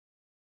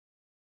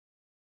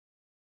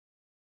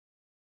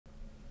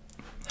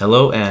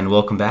Hello and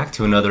welcome back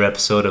to another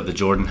episode of the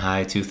Jordan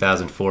High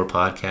 2004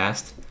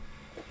 podcast.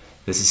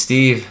 This is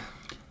Steve.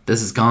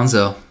 This is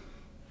Gonzo.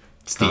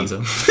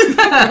 Gonzo.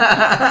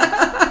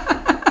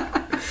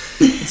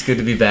 It's good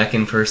to be back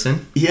in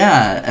person.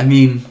 Yeah, I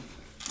mean,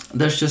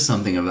 there's just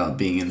something about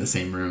being in the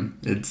same room.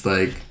 It's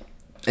like,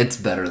 it's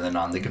better than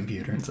on the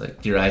computer. It's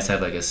like your eyes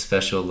have like a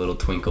special little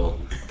twinkle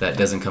that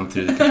doesn't come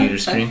through the computer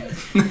screen.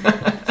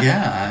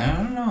 Yeah,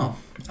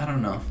 I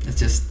don't know. It's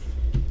just,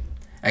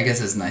 I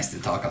guess it's nice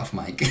to talk off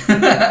mic.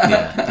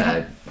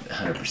 Yeah, I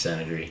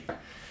 100% agree.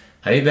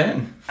 How you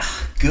been?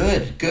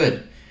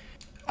 Good.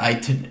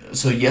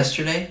 So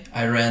yesterday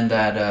I ran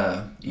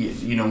that,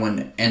 you know,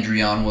 when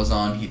Andrian was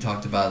on, he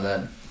talked about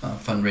that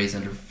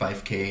fundraiser for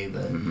 5K,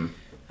 the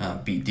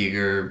Beat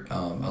Digger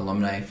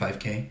alumni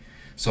 5K.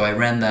 So I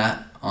ran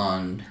that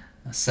on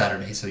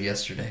Saturday, so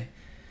yesterday.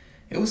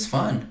 It was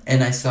fun.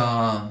 And I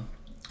saw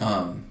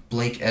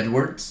Blake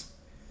Edwards.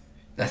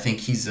 I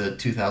think he's a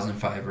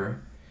 2005er.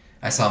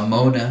 I saw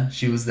Mona,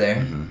 she was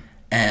there. Mm-hmm.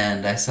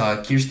 And I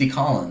saw Kirsty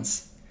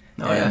Collins.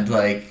 Oh, and yeah.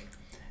 like,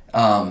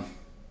 I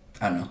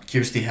don't know,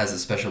 Kirsty has a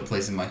special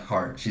place in my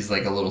heart. She's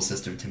like a little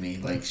sister to me.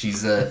 Like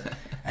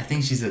I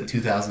think she's a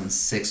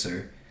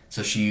 2006er.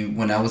 So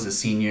when I was a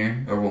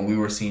senior, or when we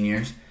were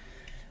seniors,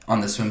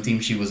 on the swim team,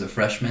 she was a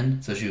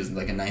freshman. So she was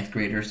like a 9th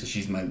grader. So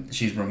she's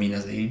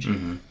Romina's age.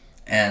 Mm-hmm.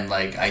 And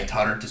like, I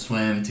taught her to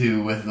swim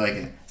too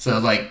so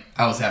like,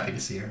 I was happy to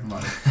see her.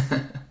 Like,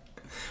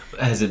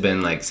 Has it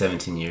been like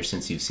 17 years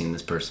since you've seen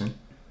this person?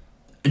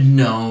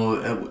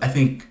 No, I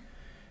think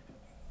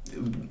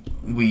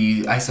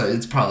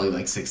it's probably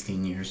like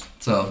 16 years.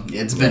 So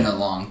it's been a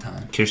long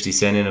time. Kirsty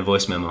sent in a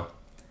voice memo.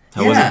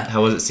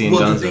 How was it seeing Gonzo?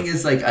 Well, the thing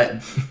is, like,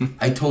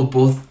 I told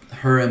both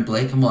her and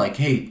Blake, I'm like,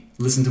 hey,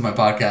 listen to my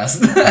podcast.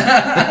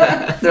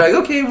 They're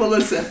like, okay, we'll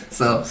listen.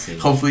 So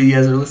hopefully you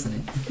guys are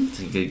listening.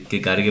 So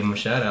you got to give him a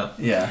shout out.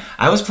 Yeah.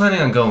 I was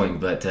planning on going,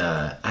 but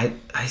I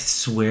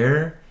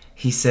swear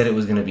he said it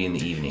was going to be in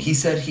the evening. He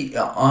said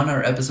on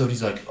our episode,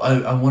 he's like,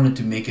 I wanted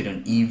to make it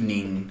an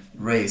evening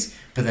race.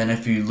 But then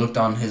if you looked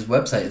on his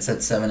website, it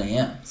said 7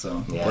 a.m.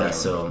 So yeah, whatever.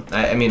 So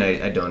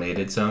I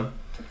donated some,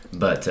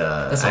 but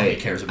that's all he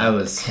cares about.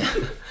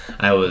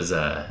 I was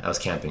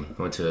camping.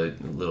 I went to a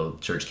little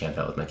church camp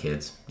out with my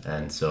kids,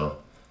 and so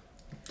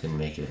didn't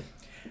make it.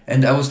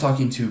 And I was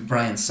talking to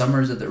Brian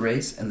Summers at the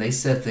race, and they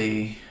said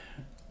they've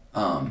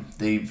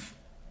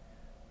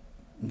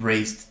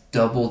raced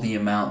double the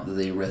amount that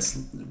they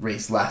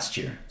raced last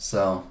year.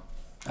 So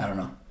I don't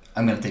know.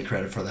 I'm gonna take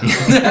credit for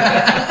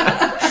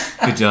that.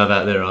 Good job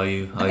out there, all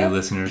you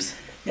listeners.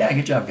 Yeah,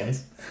 good job,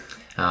 guys.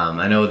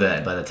 I know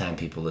that by the time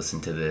people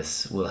listen to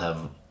this, we'll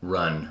have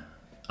run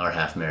our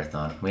half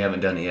marathon. We haven't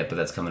done it yet, but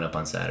that's coming up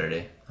on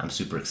Saturday. I'm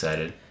super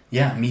excited.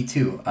 Yeah, me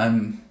too.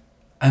 I'm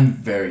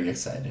very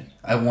excited.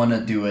 I want to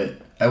do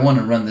it. I want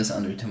to run this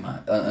under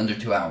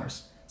 2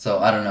 hours. So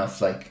I don't know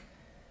if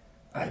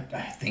I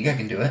think I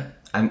can do it.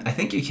 I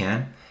think you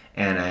can,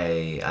 and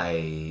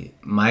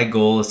my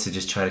goal is to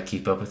just try to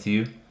keep up with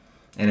you,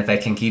 and if I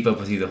can keep up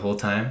with you the whole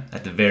time,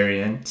 at the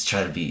very end, just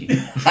try to beat you.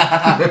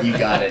 You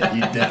got it.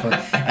 You definitely.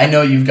 I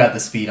know you've got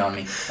the speed on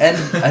me, and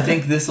I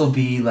think this will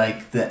be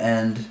like the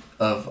end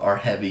of our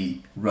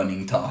heavy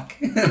running talk.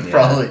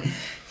 Probably,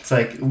 it's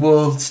like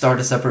we'll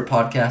start a separate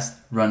podcast,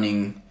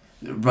 running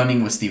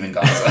with Steven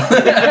Gonzo.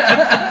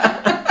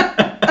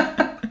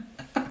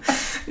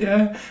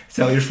 Yeah,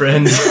 tell your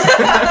friends.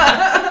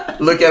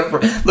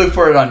 Look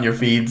for it on your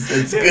feeds.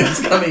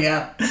 It's coming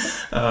out.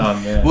 Oh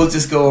man. We'll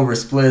just go over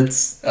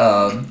splits,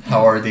 how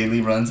our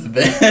daily runs have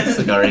been. It's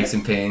like our aches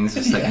and pains,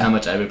 just like how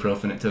much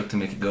ibuprofen it took to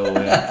make it go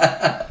away.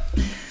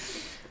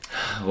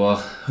 Well,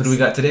 who do we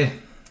got today?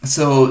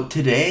 So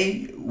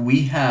today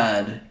we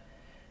have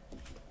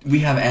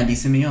Andy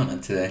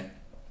Simeona today.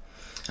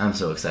 I'm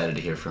so excited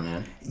to hear from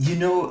him. You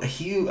know,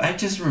 I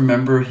just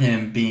remember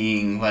him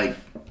being like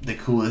the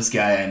coolest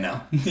guy I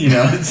know. You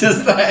know, it's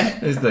just like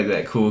he's like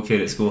that cool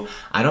kid at school.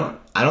 I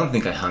don't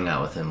think I hung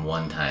out with him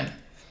one time.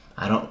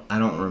 I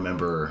don't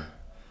remember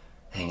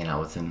hanging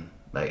out with him.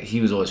 Like, he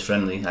was always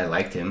friendly. I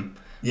liked him.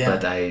 Yeah.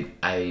 But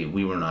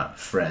we were not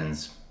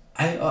friends.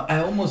 I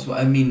almost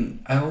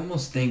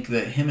think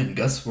that him and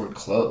Gus were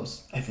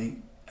close. I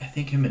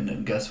think him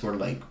and Gus were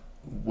like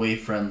way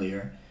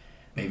friendlier.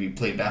 Maybe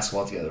played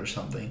basketball together or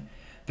something.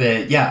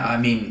 But yeah, I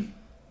mean,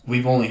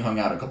 we've only hung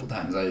out a couple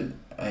times. I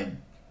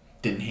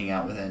didn't hang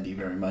out with Andy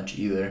very much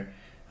either.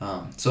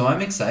 So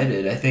I'm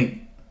excited. I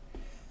think,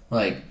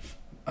 like,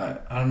 I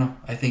don't know.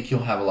 I think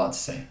he'll have a lot to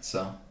say.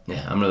 So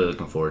yeah, I'm really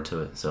looking forward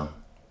to it. So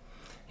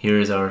here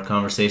is our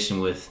conversation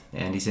with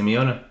Andy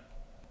Simeona.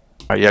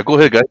 All right, yeah, go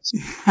ahead, guys.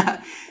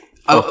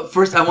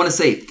 First, I want to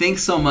say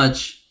thanks so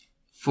much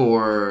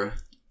for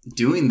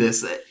doing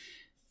this.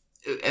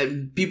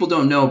 People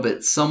don't know,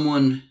 but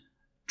someone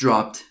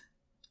dropped,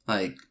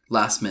 like,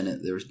 last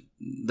minute. There was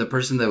the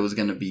person that was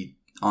going to be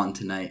on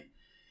tonight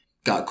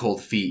got cold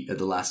feet at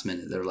the last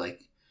minute. They're like,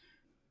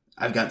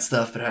 I've got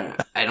stuff, but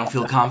I don't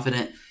feel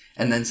confident.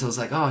 And then so it's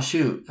like, oh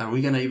shoot, are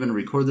we gonna even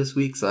record this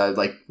week? So I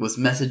like was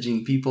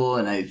messaging people,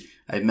 and I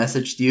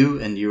messaged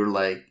you, and you were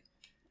like,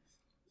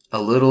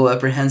 a little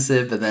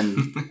apprehensive, but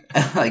then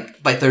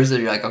like by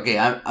Thursday you're like, okay,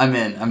 I'm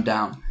in, I'm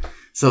down.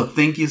 So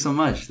thank you so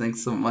much.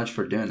 Thanks so much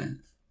for doing it.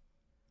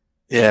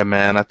 Yeah,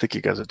 man, I think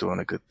you guys are doing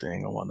a good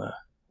thing. I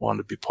want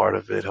to be part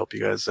of it, help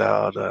you guys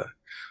out,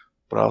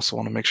 but I also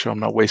want to make sure I'm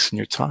not wasting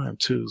your time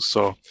too.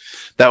 So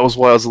that was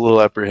why I was a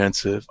little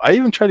apprehensive. I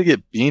even tried to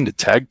get Bean to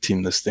tag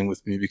team this thing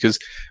with me because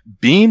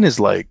Bean is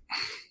like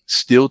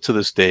still to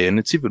this day, and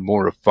it's even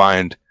more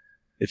refined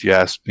if you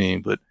ask me,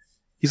 but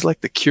he's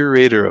like the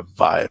curator of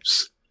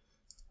vibes.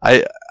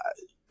 I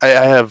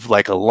have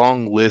like a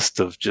long list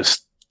of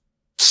just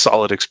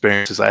solid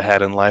experiences I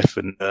had in life,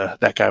 and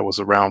that guy was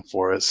around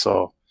for it.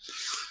 So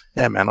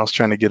yeah, man, I was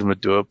trying to get him to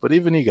do it, but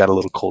even he got a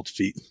little cold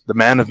feet. The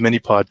man of many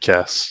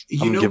podcasts. I'm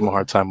going to give him a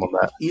hard time on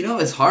that. You know,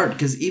 it's hard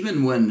because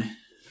even when...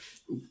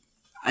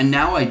 And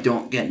now I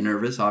don't get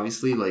nervous,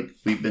 obviously. Like,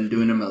 we've been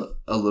doing them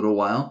a little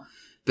while.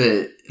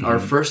 But our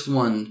first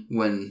one,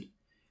 when,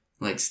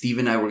 like, Steve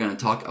and I were going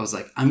to talk, I was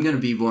like, I'm going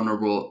to be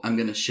vulnerable. I'm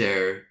going to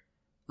share,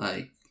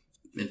 like,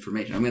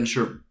 information. I'm going to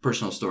share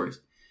personal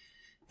stories.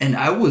 And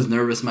I was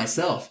nervous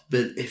myself,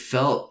 but it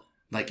felt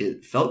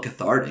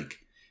cathartic.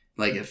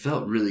 Like, it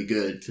felt really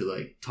good to,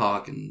 like,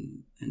 talk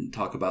and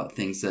talk about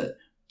things that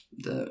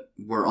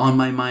were on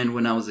my mind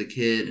when I was a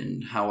kid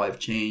and how I've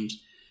changed.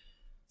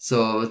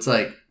 So it's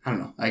like, I don't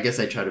know. I guess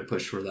I try to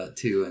push for that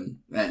too.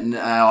 And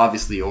I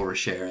obviously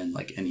overshare in,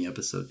 like, any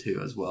episode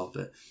too as well.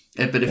 But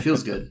it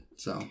feels good.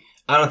 So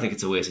I don't think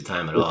it's a waste of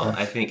time at all.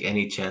 I think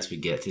any chance we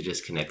get to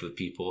just connect with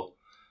people.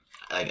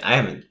 Like, I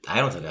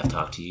don't think I've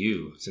talked to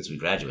you since we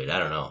graduated. I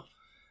don't know.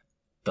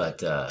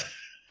 But,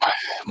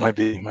 Might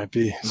be.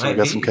 So I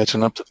got some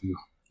catching up to do.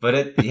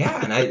 But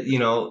and I,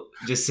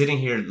 just sitting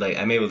here, like,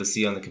 I'm able to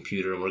see on the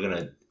computer, and we're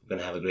gonna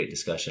have a great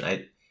discussion.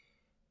 I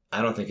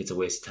don't think it's a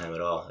waste of time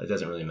at all. It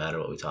doesn't really matter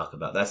what we talk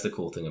about. That's the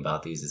cool thing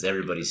about these is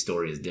everybody's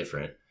story is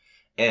different,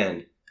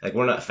 and like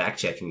we're not fact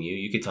checking you.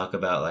 You could talk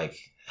about like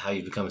how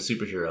you become a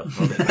superhero.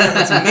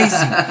 That's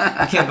amazing.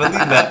 I can't believe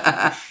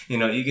that.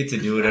 You get to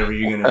do whatever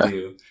you're gonna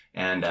do,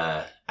 and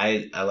I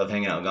love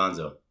hanging out with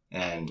Gonzo.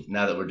 And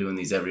now that we're doing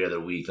these every other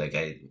week, like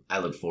I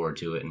look forward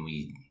to it, and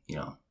we,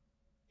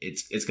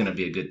 it's going to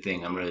be a good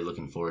thing. I'm really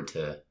looking forward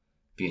to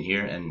being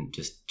here and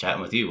just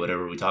chatting with you,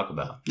 whatever we talk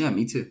about. Yeah,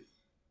 me too.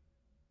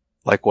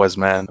 Likewise,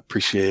 man.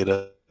 Appreciate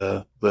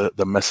the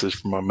message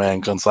from our man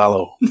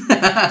Gonzalo. Dude,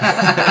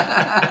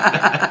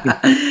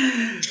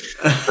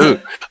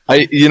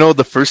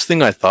 the first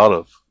thing I thought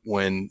of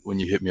when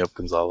you hit me up,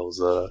 Gonzalo,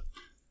 was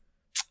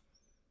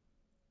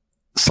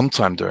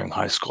sometime during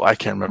high school. I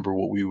can't remember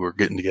what we were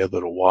getting together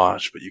to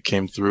watch, but you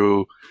came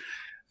through.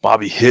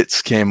 Bobby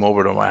Hitz came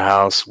over to my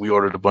house. We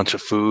ordered a bunch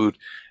of food,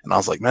 and I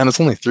was like, man, it's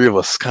only 3 of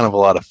us. It's kind of a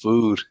lot of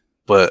food.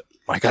 But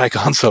my guy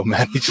Gonzo,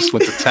 man, he just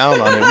went to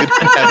town on it. We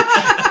didn't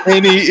have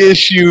any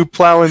issue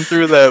plowing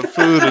through that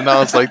food, and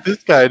I was like,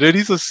 this guy, dude,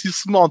 he's a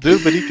small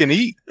dude, but he can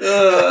eat.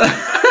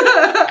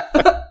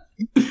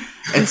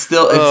 And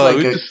still,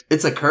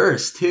 it's a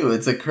curse too.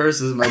 It's a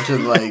curse as much as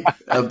like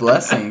a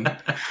blessing.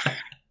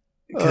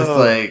 Because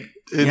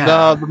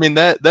I mean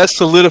that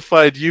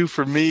solidified you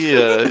for me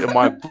in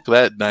my book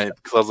that night,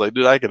 because I was like,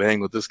 dude, I could hang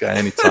with this guy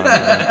anytime.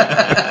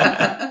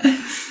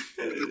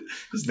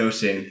 There's no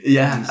shame.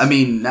 Yeah, I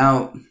mean,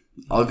 now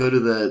I'll go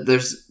to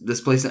there's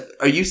this place.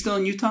 Are you still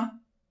in Utah?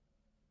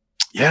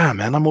 Yeah,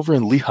 man, I'm over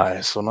in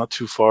Lehigh, so not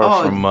too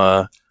far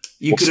from.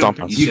 You could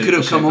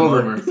have come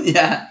over.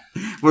 Yeah,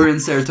 we're in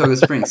Saratoga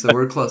Springs, so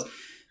we're close.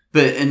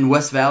 But in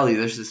West Valley,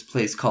 there's this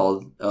place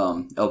called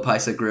El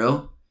Paisa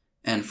Grill.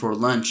 And for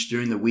lunch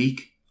during the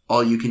week,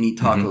 all you can eat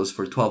tacos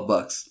for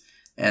 $12.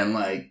 And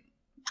like,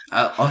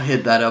 I'll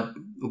hit that up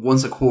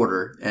once a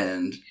quarter.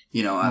 And,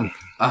 I'll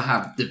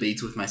have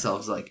debates with myself.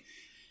 It's like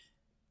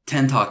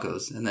 10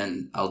 tacos. And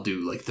then I'll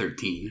do like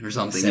 13 or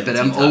something. But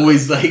I'm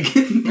always like,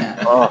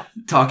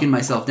 talking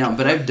myself down.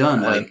 But I've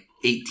done like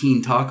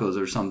 18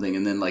 tacos or something.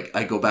 And then like,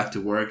 I go back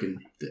to work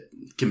and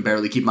can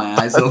barely keep my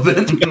eyes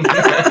open. Dude,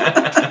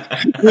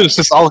 it's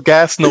just all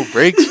gas, no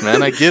brakes,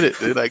 man. I get it,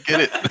 dude. I get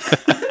it.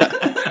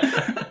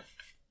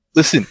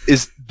 Listen,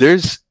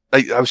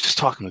 I was just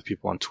talking with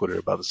people on Twitter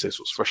about this. It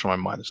was fresh on my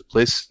mind. There's a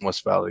place in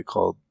West Valley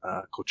called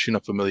Cochina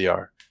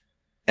Familiar.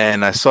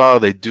 And I saw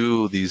they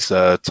do these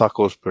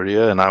tacos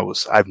birria, and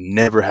I've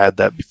never had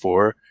that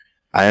before.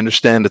 I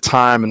understand the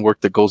time and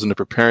work that goes into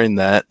preparing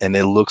that, and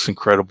it looks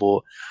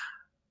incredible.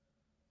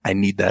 I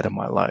need that in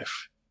my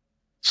life.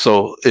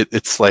 So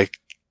it's like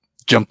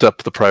jumped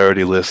up the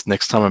priority list.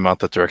 Next time I'm out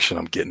that direction,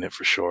 I'm getting it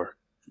for sure.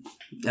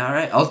 All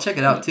right, I'll check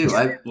it out too.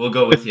 We'll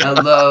go with you. I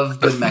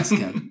love good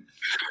Mexican.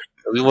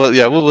 Well,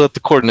 yeah, we'll have to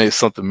coordinate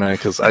something, man,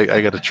 because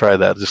I got to try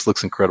that. It just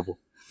looks incredible.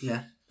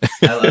 Yeah,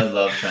 I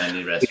love trying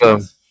new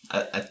restaurants.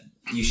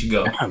 You should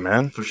go, yeah,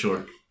 man, for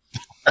sure.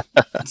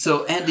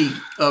 So, Andy,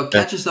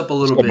 catch us up a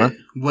little bit.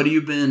 Man. What have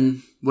you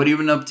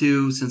been up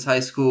to since high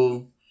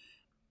school?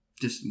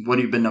 Just what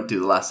have you been up to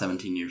the last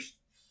 17 years?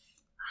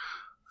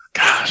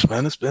 Gosh,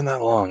 man, it's been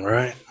that long,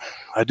 right?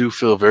 I do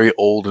feel very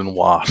old and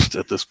washed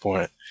at this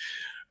point.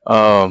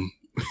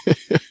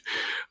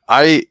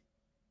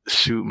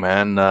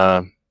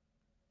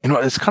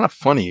 it's kind of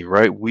funny,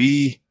 right?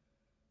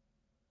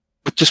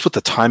 But just with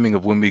the timing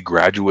of when we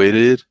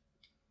graduated,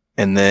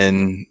 and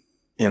then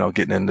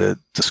getting into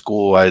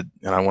school, I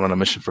went on a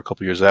mission for a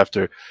couple years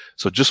after.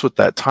 So just with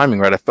that timing,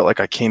 right, I felt like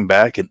I came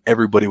back and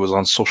everybody was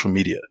on social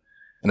media,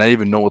 and I didn't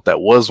even know what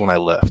that was when I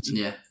left.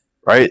 Yeah.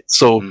 Right.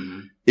 So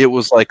it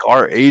was like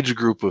our age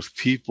group of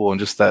people, and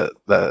just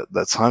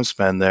that time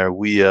span there,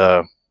 we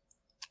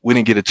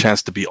didn't get a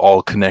chance to be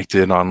all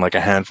connected on like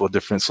a handful of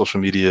different social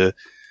media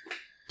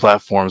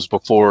platforms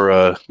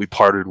before we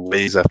parted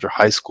ways after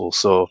high school.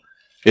 So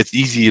it's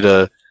easy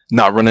to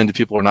not run into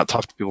people or not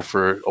talk to people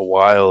for a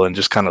while and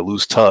just kind of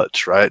lose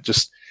touch, right?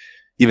 Just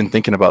even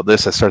thinking about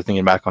this, I started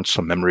thinking back on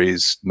some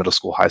memories, middle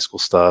school, high school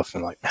stuff,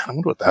 and like, man, I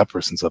wonder what that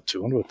person's up to.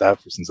 I wonder what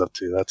that person's up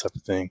to, that type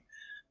of thing.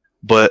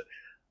 But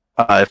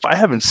if I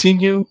haven't seen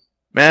you,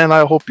 man,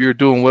 I hope you're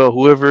doing well.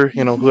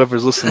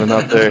 Whoever's listening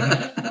out there.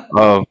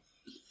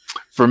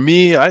 For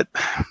me, I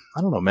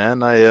don't know, man.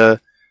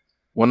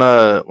 When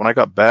I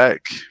got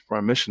back from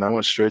my mission, I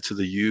went straight to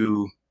the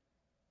U,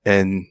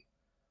 and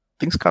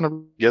things kind of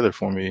together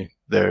for me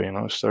there.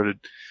 I started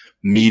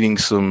meeting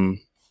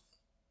some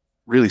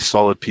really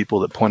solid people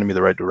that pointed me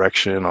the right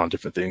direction on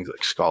different things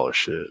like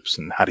scholarships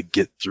and how to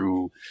get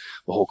through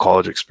the whole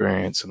college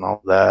experience and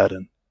all that,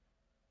 and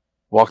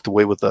walked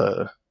away with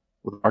a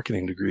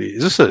marketing degree.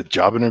 Is this a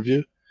job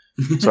interview?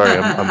 Sorry,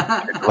 I'm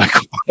like.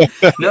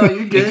 No,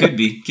 you're good. It could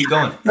be. Keep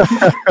going.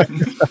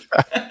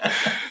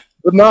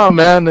 But no,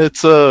 man,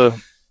 it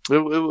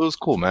was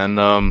cool, man.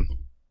 A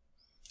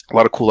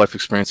lot of cool life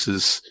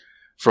experiences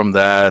from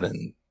that,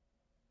 and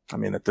I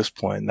mean, at this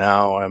point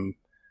now, I'm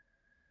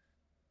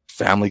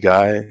family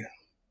guy,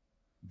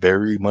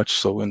 very much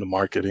so into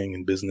marketing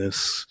and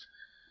business.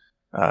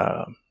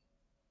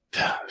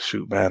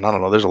 Shoot, man, I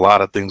don't know. There's a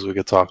lot of things we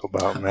could talk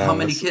about, man. How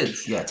many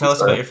kids? Yeah, tell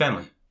us about your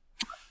family.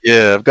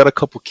 Yeah, I've got a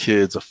couple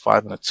kids, a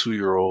 5 and a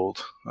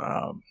 2-year-old.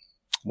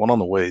 One on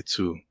the way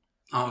too.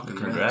 Oh,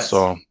 congrats!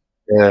 So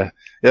yeah,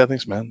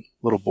 thanks, man.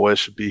 Little boy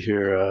should be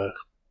here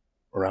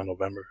around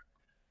November.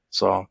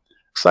 So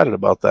excited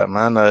about that,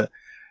 man. I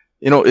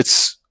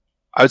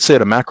would say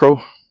at a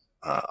macro,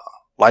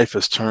 life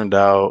has turned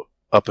out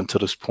up until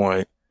this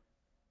point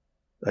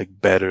like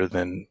better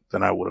than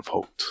I would have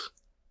hoped.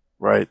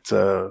 Right?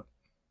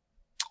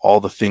 All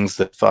the things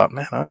that thought,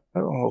 man, I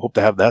hope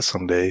to have that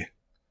someday.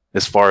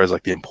 As far as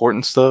like the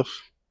important stuff,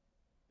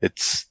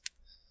 it's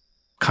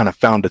kind of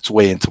found its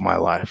way into my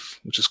life,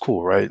 which is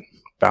cool, right?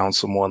 Found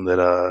someone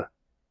that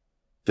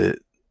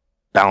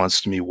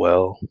balanced me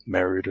well,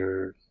 married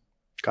her,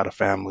 got a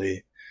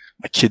family.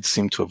 My kids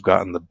seem to have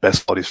gotten the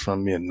best qualities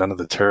from me and none of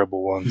the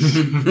terrible ones.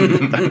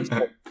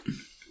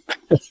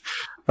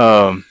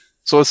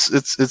 So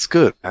it's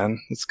good, man.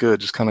 It's good.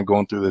 Just kind of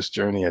going through this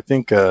journey. I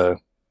think for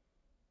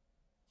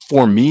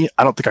me,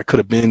 I don't think I could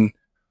have been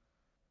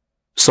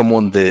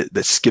someone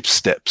that skipped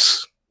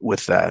steps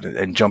with that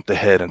and jumped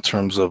ahead in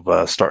terms of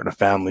starting a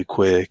family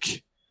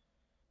quick,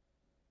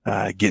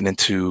 getting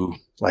into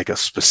like a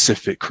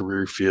specific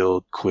career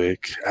field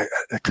quick.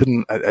 I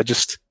couldn't. I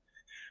just,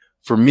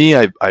 for me,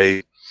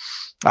 I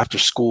after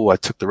school, I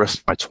took the rest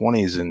of my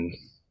 20s and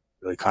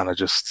really kind of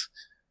just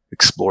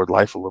explored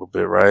life a little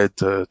bit, right?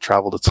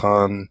 Traveled a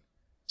ton,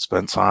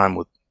 spent time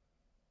with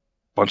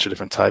a bunch of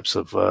different types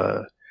of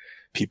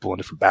people in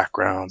different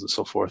backgrounds and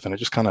so forth. And it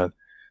just kind of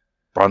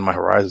broadened my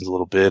horizons a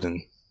little bit,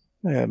 and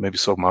maybe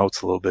sold my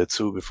oats a little bit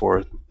too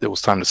before it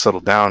was time to settle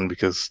down.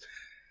 Because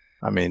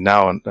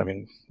now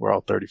we're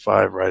all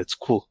 35, right? It's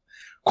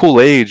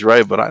cool age,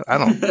 right? But I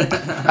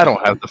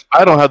don't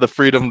have the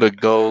freedom to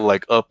go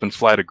like up and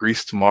fly to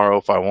Greece tomorrow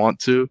if I want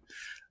to.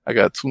 I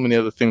got too many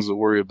other things to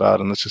worry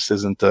about, and this just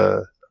isn't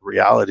a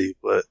reality.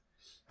 But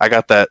I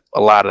got a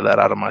lot of that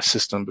out of my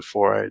system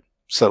before I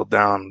settled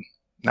down.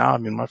 Now,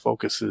 my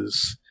focus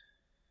is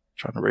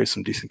trying to raise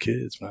some decent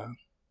kids, man.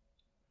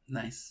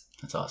 Nice.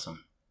 That's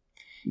awesome.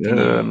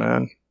 Yeah,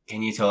 man.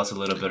 Can you tell us a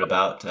little bit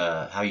about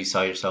how you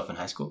saw yourself in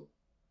high school?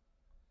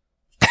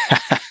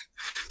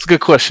 It's a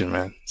good question,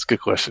 man. It's a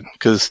good question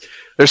because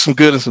there's some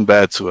good and some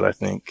bad to it, I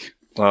think.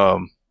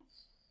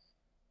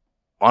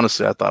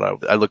 Honestly, I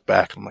thought I look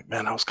back and I'm like,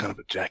 man, I was kind of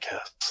a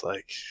jackass.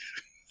 Like,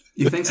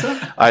 you think so?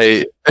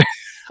 I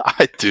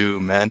do,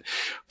 man.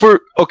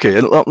 Let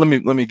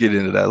me get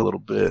into that a little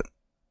bit.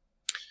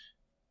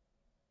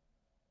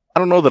 I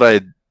don't know that I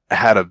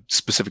had a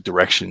specific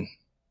direction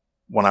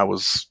when I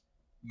was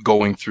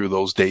going through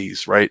those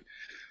days, right?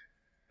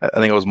 I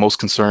think I was most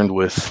concerned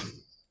with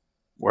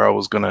where I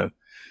was going to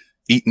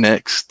eat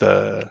next,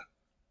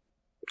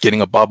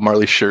 getting a Bob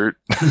Marley shirt.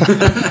 Stuff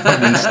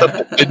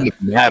that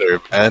didn't matter,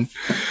 man.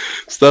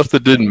 Stuff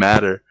that didn't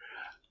matter.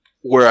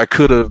 Where I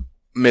could have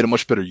made a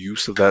much better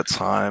use of that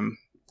time,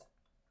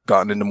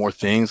 gotten into more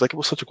things. Like, it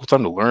was such a cool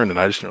time to learn, and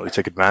I just didn't really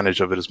take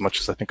advantage of it as much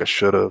as I think I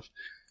should have.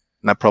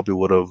 And that probably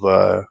would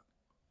have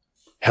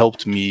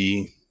helped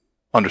me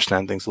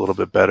understand things a little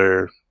bit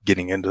better,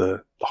 getting into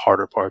the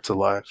harder parts of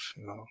life,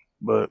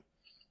 But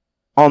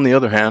on the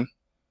other hand,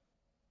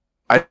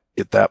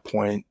 at that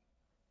point,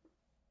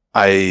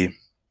 I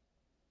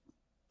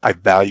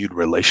valued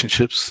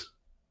relationships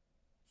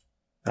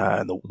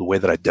and the way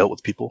that I dealt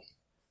with people.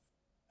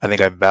 I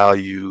think I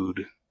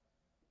valued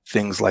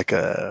things like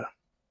more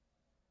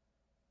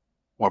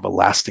of a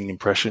lasting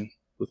impression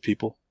with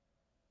people.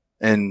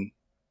 And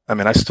I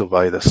mean, I still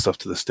value that stuff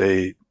to this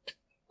day,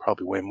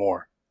 probably way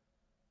more.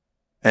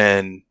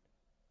 And,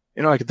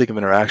 I can think of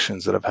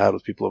interactions that I've had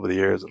with people over the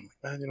years. And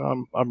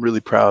man, I'm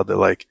really proud that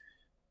like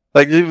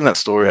even that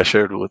story I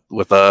shared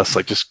with us,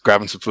 like just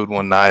grabbing some food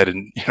one night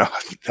and,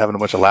 having a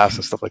bunch of laughs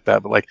and stuff like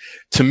that. But like,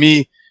 to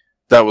me,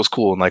 that was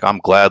cool. And like, I'm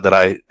glad that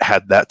I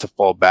had that to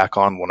fall back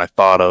on when I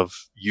thought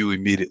of you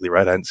immediately,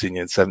 right? I hadn't seen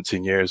you in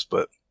 17 years,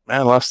 but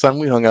man, last time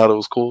we hung out, it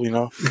was cool,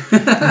 and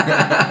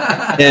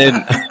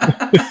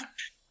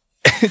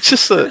it's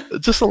just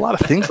a lot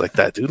of things like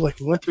that, dude. Like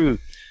we went through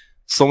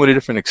so many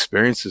different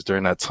experiences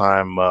during that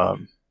time,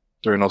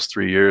 during those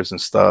 3 years and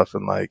stuff.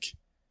 And like,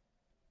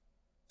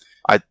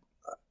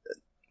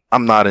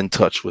 I'm not in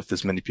touch with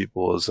as many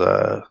people as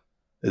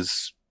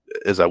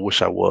I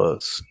wish I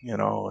was,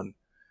 and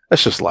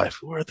that's just life.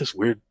 We're at this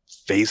weird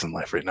phase in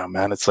life right now,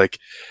 man. It's like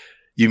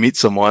you meet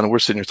someone, we're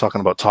sitting here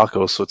talking about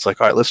tacos, so it's like,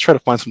 all right, let's try to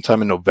find some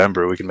time in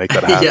November we can make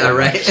that happen. Yeah,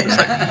 right.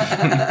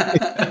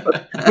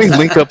 Let me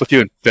link up with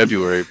you in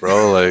February,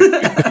 bro. Like,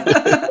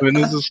 I mean,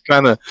 it's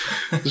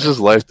just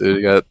life, dude.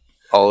 You got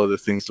all other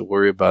things to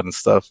worry about and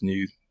stuff, and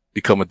you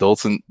become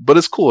adults, but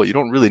it's cool. You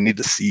don't really need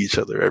to see each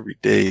other every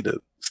day to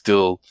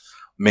still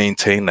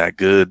maintain that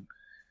good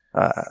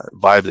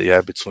vibe that you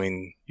have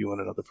between you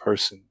and another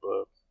person.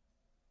 But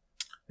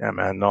yeah,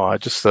 man, no, I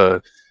just I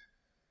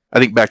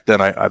think back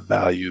then I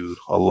valued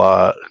a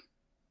lot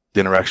the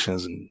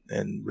interactions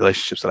and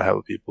relationships that I have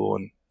with people.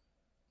 And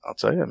I'll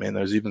tell you, I mean,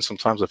 there's even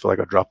sometimes I feel like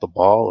I dropped the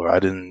ball or I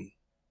didn't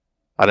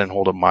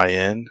hold up my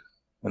end.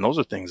 And those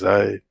are things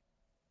I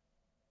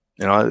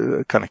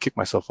kind of kick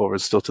myself over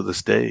still to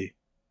this day.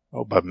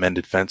 I've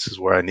mended fences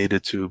where I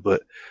needed to,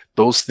 but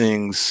those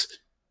things,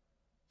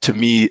 to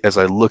me, as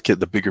I look at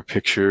the bigger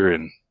picture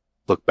and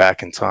look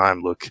back in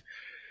time, look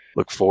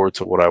forward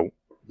to what I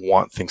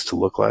want things to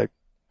look like,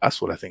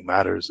 that's what I think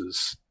matters,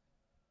 is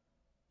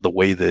the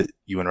way that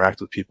you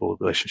interact with people,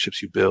 the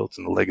relationships you built,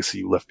 and the legacy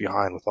you left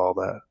behind with all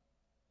that.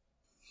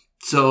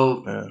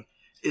 So, yeah.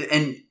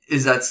 And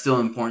is that still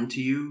important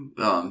to you?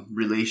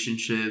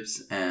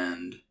 Relationships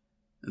and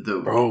the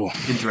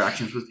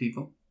interactions with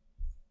people?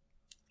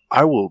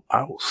 I will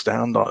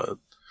stand on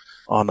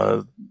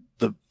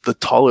the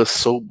tallest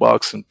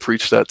soapbox and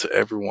preach that to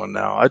everyone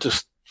now. I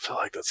just feel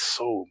like that's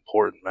so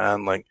important,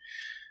 man. Like,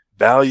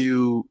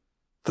 value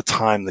the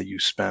time that you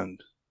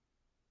spend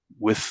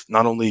with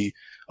not only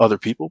other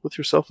people, but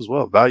yourself as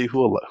well. Value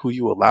who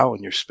you allow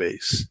in your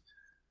space.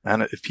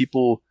 And if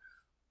people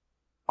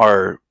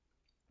are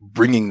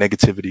bringing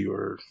negativity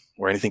or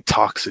anything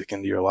toxic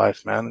into your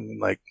life, man, I mean,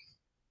 like,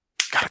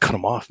 gotta cut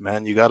them off,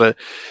 man. You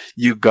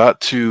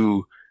got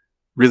to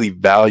really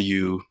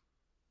value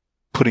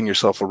putting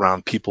yourself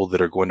around people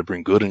that are going to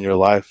bring good in your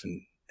life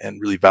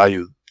and really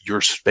value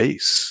your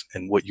space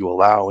and what you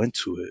allow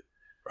into it.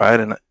 Right.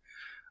 And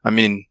I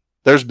mean,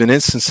 there's been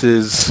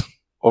instances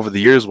over the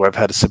years where I've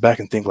had to sit back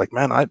and think like,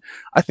 man,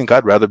 I think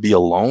I'd rather be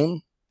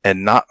alone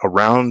and not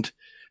around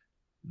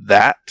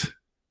that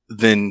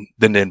than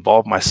to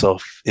involve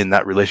myself in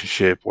that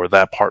relationship or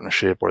that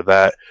partnership or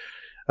that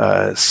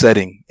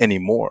setting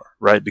anymore.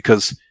 Right.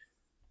 Because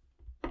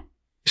you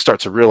start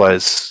to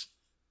realize,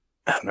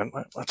 man,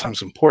 my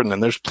time's important,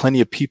 and there's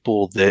plenty of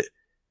people that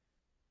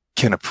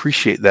can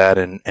appreciate that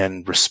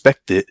and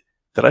respect it,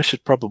 that I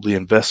should probably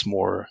invest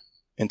more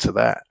into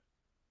that.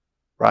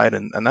 Right.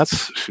 And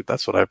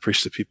that's what I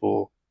preach to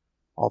people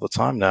all the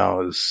time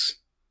now, is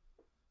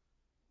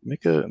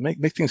make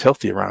things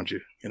healthy around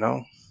you,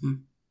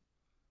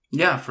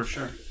 Yeah, for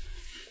sure.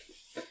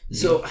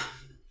 So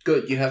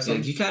good. You have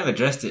some. You kind of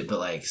addressed it, but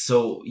like,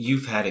 so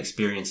you've had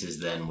experiences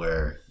then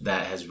where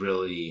that has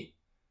really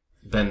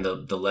been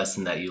the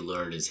lesson that you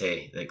learned is,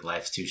 hey, like,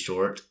 life's too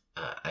short.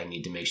 I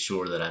need to make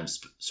sure that I'm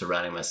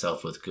surrounding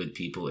myself with good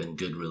people in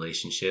good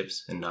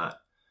relationships and not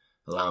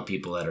allowing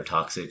people that are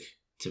toxic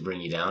to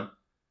bring you down.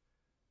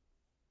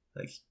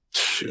 Like,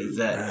 is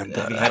that, man,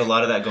 have you had a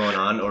lot of that going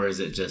on, or is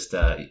it just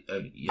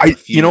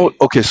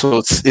okay,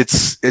 so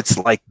it's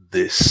like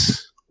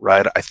this,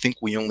 right? I think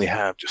we only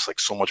have just like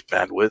so much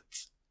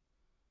bandwidth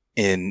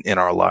in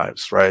our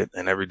lives, right?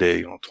 And every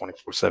day, 24/7,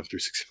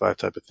 365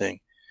 type of thing.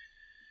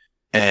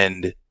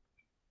 And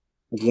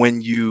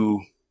when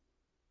you're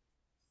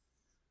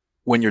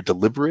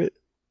deliberate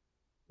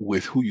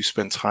with who you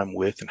spend time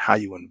with and how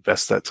you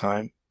invest that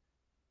time,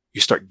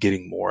 you start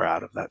getting more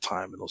out of that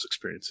time and those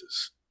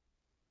experiences.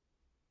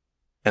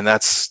 And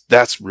that's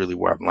really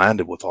where I've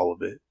landed with all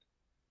of it.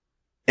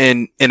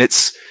 And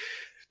it's,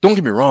 don't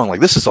get me wrong,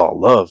 like, this is all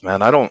love,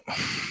 man. I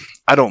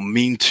don't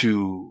mean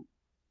to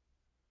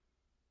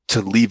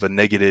leave a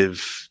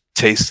negative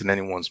taste in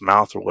anyone's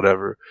mouth or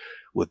whatever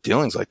with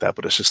dealings like that,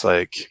 but it's just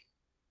like,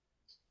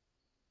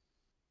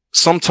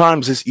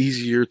 sometimes it's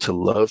easier to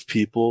love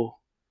people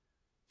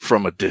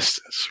from a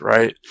distance,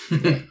 right?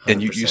 Yeah,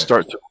 and you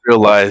start to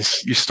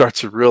realize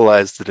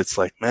that it's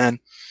like, man,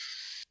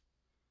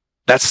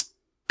 that's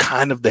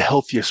kind of the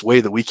healthiest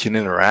way that we can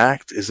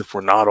interact is if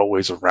we're not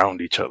always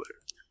around each other.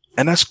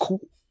 And that's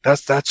cool.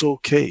 That's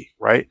okay,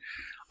 right?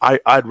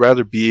 I'd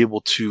rather be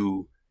able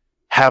to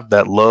have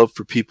that love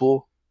for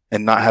people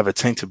and not have it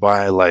tainted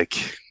by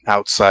like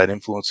outside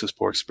influences,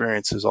 poor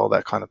experiences, all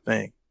that kind of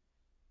thing.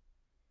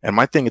 And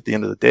my thing at the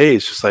end of the day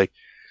is just like,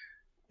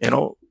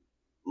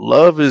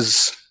 love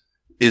is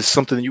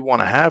something you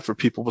want to have for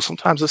people, but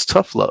sometimes it's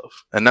tough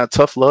love. And that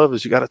tough love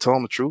is you got to tell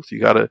them the truth.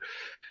 You got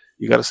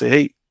to say,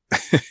 hey,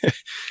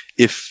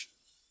 if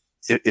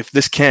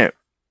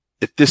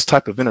this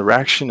type of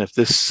interaction, if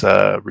this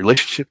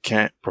relationship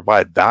can't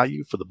provide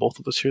value for the both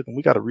of us here, then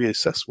we got to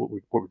reassess what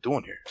we're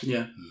doing here.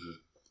 Yeah. Mm-hmm. You know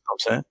what I'm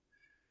saying?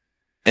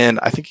 And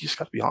I think you just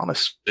got to be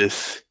honest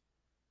with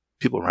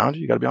people around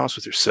you. You got to be honest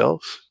with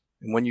yourself.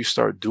 And when you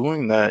start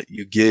doing that,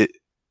 you get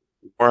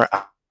more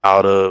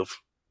out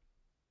of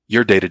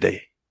your day to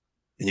day,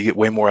 and you get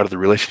way more out of the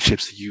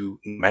relationships that you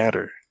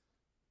matter.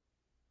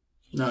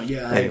 No,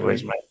 yeah.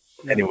 Anyways,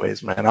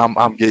 man,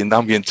 I'm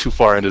getting too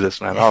far into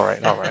this, man. All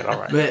right.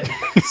 But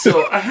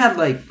so I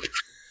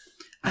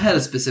had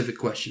a specific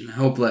question. I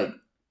hope I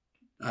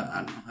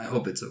don't know. I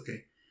hope it's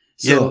okay.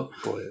 So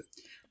yeah, go ahead.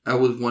 I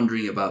was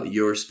wondering about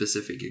your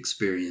specific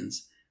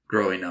experience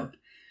growing up,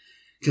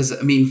 because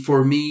I mean,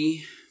 for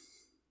me,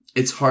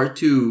 it's hard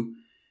to.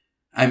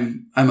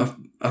 I'm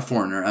a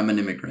foreigner. I'm an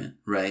immigrant,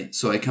 right?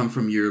 So I come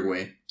from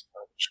Uruguay,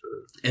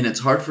 Sure. And it's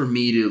hard for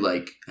me to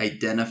like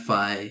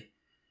identify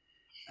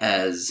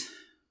as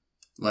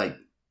like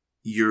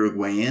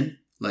Uruguayan,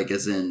 like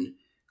as in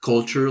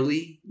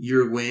culturally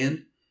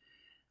Uruguayan.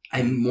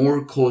 I'm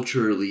more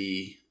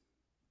culturally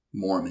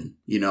Mormon.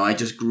 I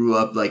just grew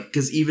up like,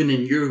 because even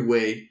in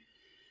Uruguay,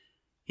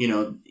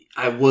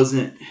 I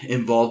wasn't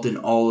involved in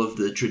all of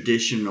the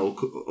traditional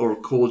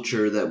or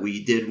culture that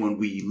we did when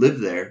we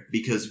lived there,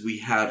 because we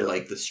had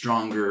like the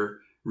stronger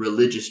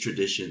religious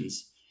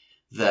traditions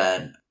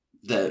that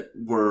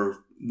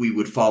we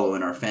would follow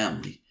in our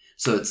family.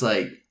 So it's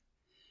like,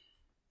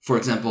 for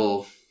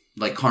example,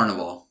 like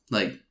Carnival,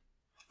 like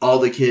all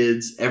the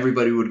kids,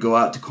 everybody would go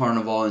out to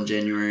Carnival in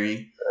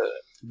January.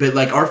 But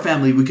like our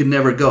family, we could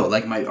never go.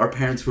 Like our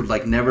parents would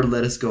like never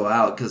let us go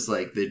out because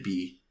like they'd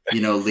be,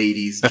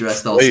 ladies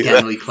dressed all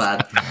scantily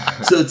clad.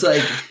 So it's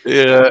like,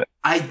 yeah,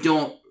 I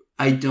don't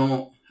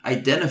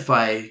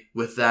identify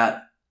with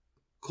that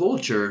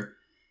culture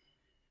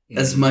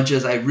as much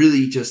as I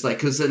really just like,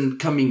 because then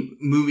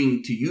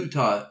moving to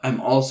Utah, I'm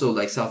also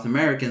like South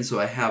American. So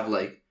I have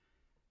like,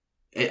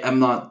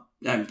 I'm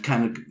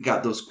kind of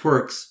got those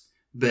quirks,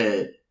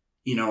 but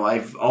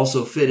I've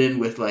also fit in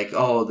with like,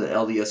 oh, the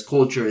LDS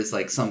culture is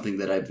like something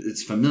that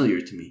it's familiar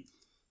to me.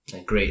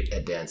 Great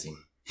at dancing.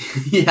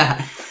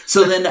 Yeah.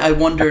 So then I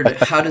wondered,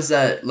 how does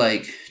that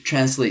like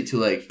translate to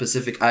like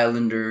Pacific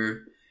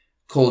Islander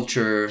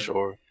culture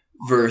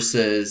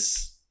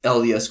versus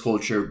LDS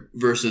culture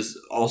versus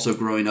also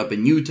growing up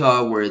in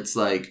Utah, where it's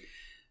like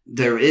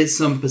there is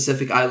some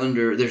Pacific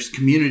Islander, there's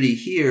community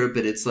here,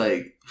 but it's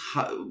like,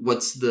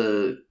 what's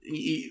the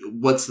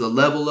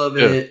level of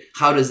it?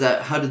 How did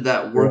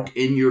that work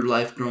in your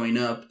life growing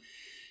up?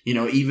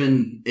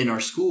 Even in our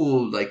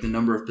school, like the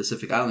number of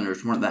Pacific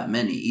Islanders weren't that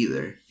many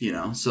either,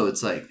 so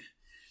it's like,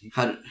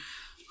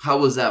 how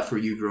was that for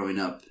you growing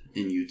up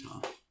in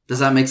Utah? Does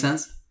that make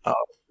sense? Oh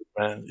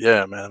man.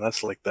 Yeah, man.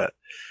 That's like that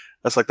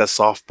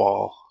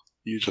softball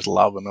you just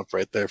lobbing up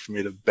right there for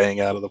me to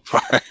bang out of the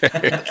park.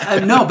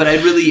 No, but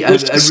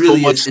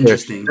it's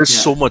interesting. There's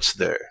so much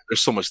there.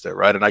 There's so much there,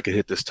 right? And I could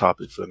hit this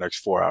topic for the next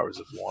 4 hours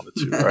if you wanted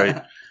to,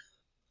 right?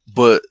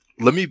 But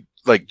let me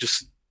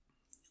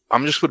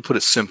I'm just going to put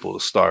it simple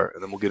to start,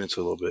 and then we'll get into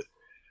it a little bit.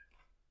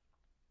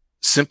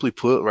 Simply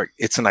put, right,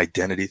 it's an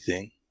identity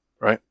thing,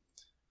 right?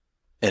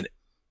 And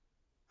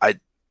I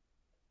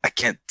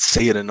can't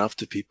say it enough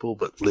to people,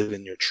 but live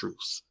in your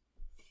truth,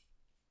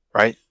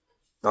 right?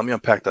 Let me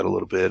unpack that a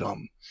little bit.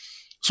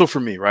 So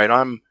for me, right,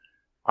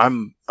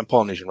 I'm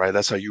Polynesian, right?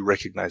 That's how you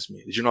recognize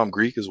me. Did you know I'm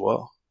Greek as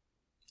well?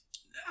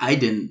 I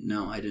didn't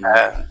know. I didn't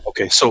know.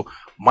 Okay, so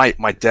my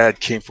dad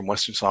came from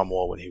Western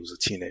Samoa when he was a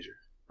teenager,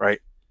 right?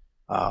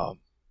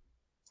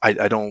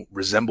 I don't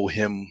resemble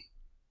him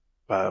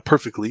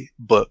perfectly,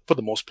 but for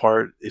the most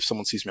part, if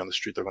someone sees me on the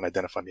street, they're going to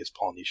identify me as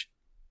Polynesian,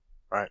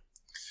 right?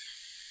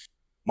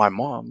 My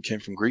mom came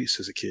from Greece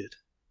as a kid,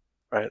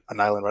 right? An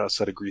island right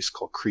outside of Greece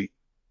called Crete.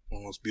 One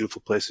of the most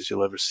beautiful places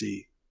you'll ever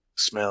see.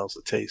 The smells,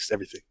 the taste,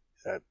 everything.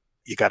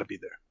 You got to be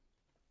there.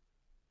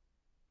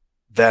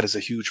 That is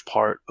a huge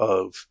part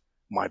of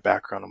my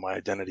background and my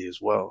identity as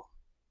well.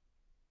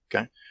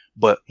 Okay.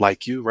 But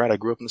like you, right, I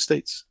grew up in the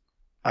States.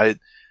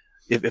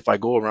 If I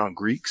go around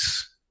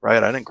Greeks,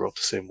 right, I didn't grow up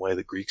the same way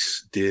the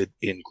Greeks did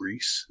in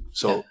Greece.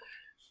 So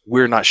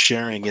we're not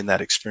sharing in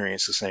that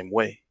experience the same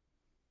way.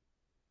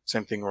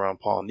 Same thing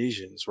around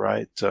Polynesians,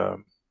 right?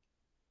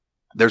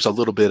 There's a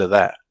little bit of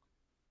that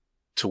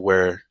to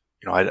where,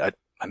 I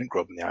didn't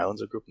grow up in the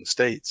islands. I grew up in the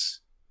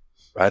States,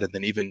 right? And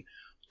then even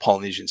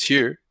Polynesians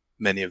here,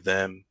 many of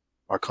them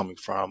are coming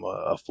from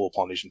a full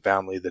Polynesian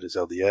family that is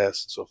LDS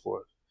and so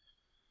forth.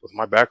 With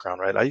my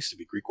background, right, I used to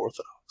be Greek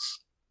Orthodox,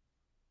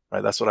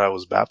 right? That's what I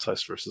was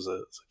baptized first as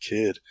a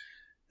kid,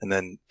 and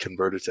then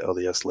converted to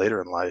LDS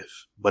later in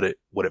life. But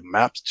what it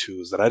mapped to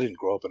is that I didn't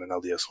grow up in an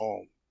LDS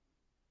home.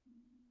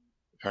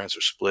 My parents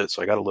are split,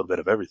 so I got a little bit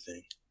of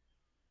everything.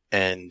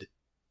 And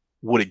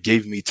what it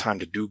gave me time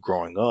to do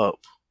growing up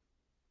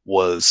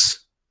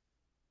was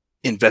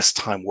invest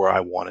time where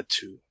I wanted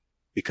to,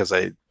 because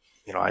I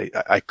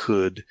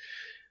could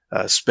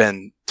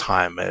spend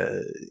time,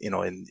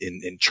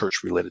 in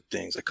church related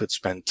things. I could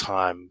spend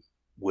time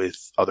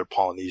with other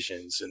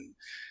Polynesians and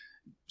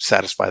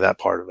satisfy that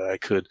part of it. I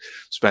could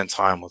spend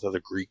time with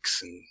other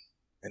Greeks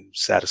and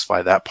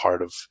satisfy that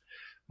part of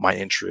my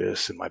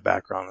interests and my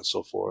background and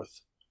so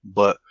forth.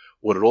 But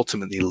what it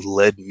ultimately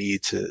led me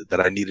to,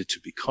 that I needed to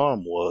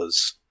become,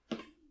 was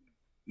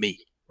me,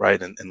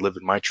 right? And live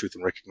in my truth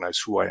and recognize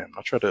who I am.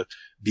 Not try to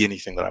be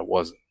anything that I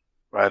wasn't,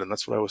 right? And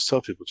that's what I always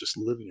tell people, just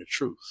live in your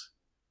truth,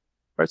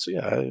 right? So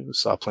yeah, I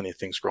saw plenty of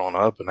things growing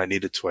up, and I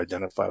needed to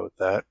identify with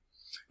that.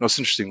 It's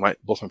interesting.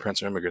 Both my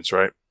parents are immigrants,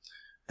 right?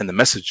 And the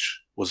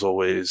message was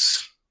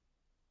always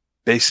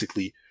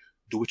basically,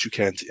 do what you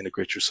can to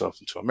integrate yourself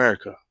into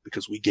America,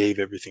 because we gave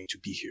everything to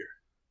be here,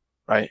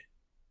 right?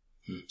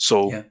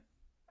 So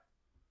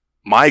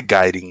my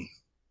guiding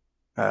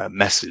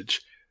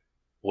message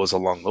was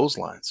along those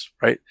lines,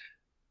 right?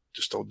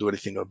 Just don't do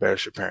anything to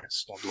embarrass your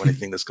parents. Don't do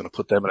anything that's going to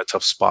put them in a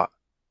tough spot,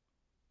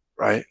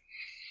 right?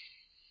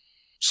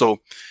 So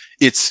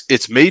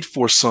it's made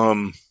for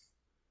some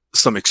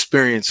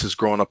experiences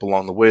growing up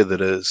along the way that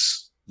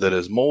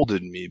has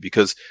molded me,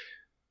 because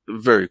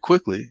very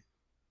quickly,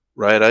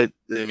 right?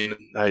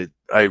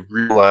 I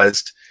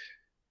realized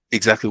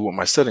exactly what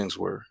my settings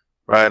were,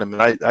 right? I mean,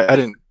 I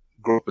didn't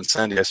grow up in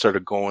Sandy. I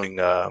started going,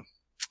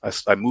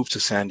 I moved to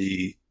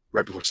Sandy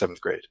right before 7th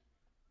grade,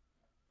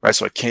 right?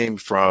 So I came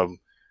from,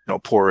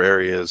 poorer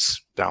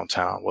areas,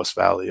 downtown, West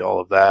Valley, all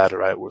of that, right?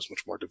 Where it was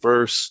much more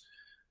diverse,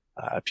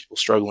 people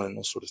struggling,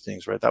 those sort of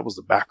things, right? That was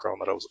the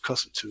background that I was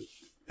accustomed to.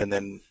 And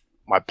then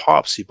my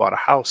pops, he bought a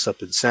house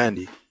up in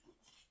Sandy,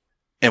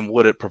 and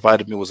what it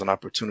provided me was an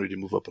opportunity to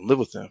move up and live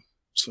with him.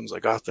 As soon as I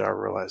got there, I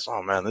realized,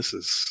 oh man, this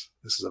is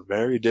a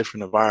very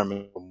different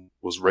environment than I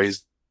was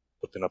raised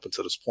up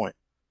until this point.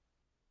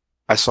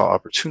 I saw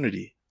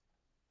opportunity,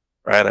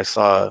 right? I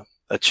saw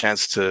a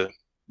chance to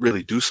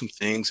really do some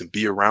things and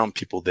be around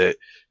people that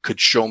could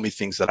show me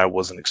things that I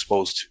wasn't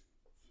exposed to.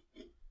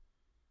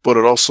 But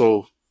it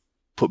also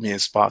put me in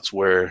spots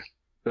where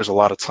there's a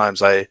lot of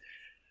times I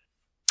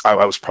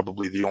was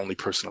probably the only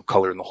person of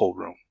color in the whole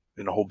room,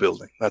 in the whole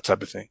building, that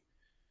type of thing.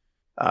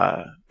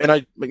 And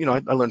I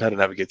learned how to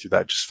navigate through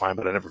that just fine,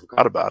 but I never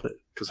forgot about it,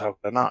 because how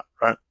could I not,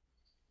 right?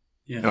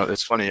 Yeah.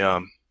 It's funny.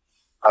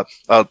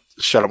 I'll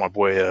shout out my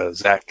boy,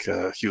 Zach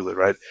Hewlett,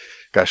 right?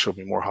 Guy showed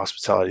me more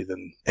hospitality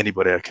than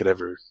anybody I could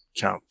ever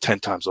count 10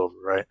 times over,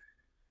 right?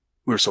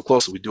 We were so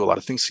close that we do a lot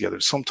of things together.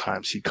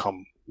 Sometimes he'd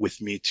come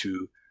with me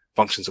to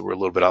functions that were a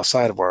little bit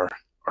outside of our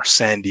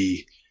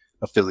Sandy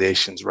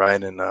affiliations,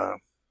 right? And I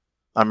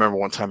remember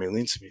one time he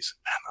leaned to me and said,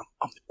 man,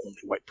 I'm the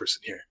only white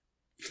person here.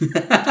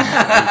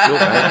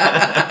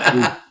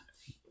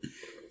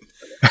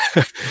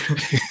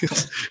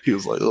 He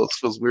was like, oh, this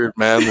feels weird,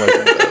 man. Like,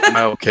 am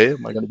I okay?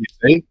 Am I going to be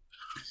safe?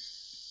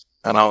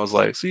 And I was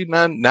like, see,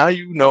 man, now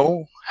you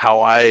know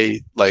how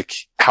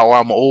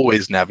I'm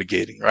always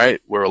navigating, right?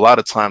 Where a lot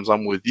of times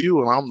I'm with you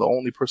and I'm the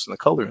only person of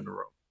color in the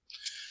room.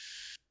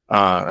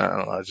 I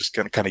don't know, I just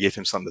kind of gave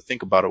him something to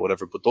think about or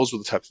whatever. But those were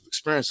the types of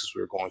experiences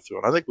we were going through.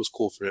 And I think it was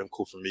cool for him,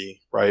 cool for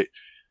me, right?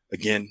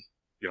 Again,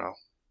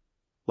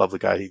 love the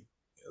guy.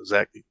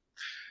 Zach,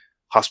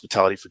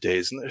 hospitality for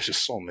days. And there's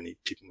just so many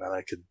people, man,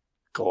 I could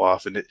go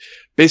off. And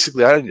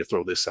basically, I need to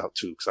throw this out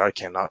too, because I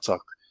cannot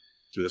talk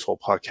through this whole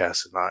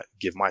podcast and not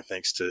give my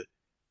thanks to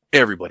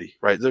everybody,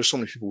 right? There's so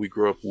many people we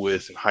grew up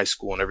with in high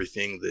school and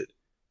everything that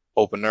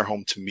opened their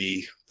home to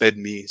me, fed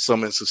me,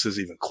 some instances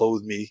even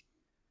clothed me,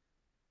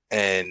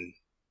 and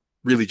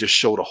really just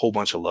showed a whole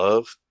bunch of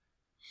love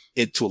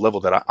to a level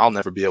that I'll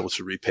never be able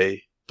to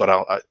repay, but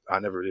I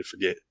never did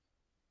forget,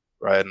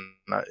 right? And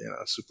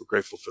I'm super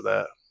grateful for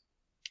that.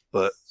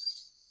 But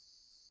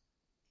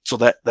so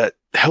that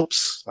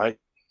helps,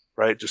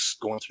 right? Just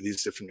going through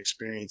these different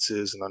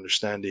experiences and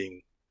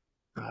understanding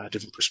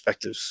different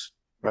perspectives,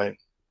 right?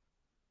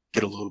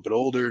 Get a little bit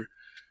older,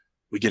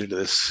 we get into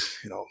this,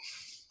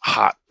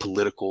 hot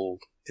political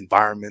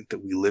environment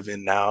that we live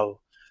in now.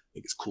 I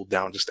think it's cooled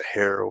down just a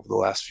hair over the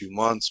last few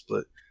months,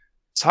 but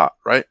it's hot,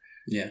 right?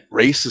 Yeah.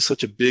 Race is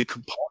such a big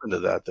component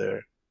of that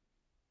there.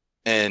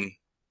 And,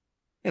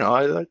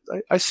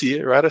 I see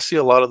it, right? I see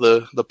a lot of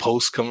the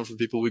posts coming from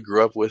people we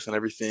grew up with and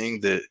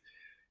everything that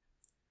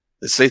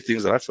say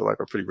things that I feel like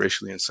are pretty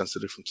racially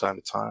insensitive from time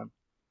to time.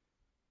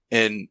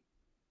 And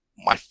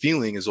my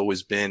feeling has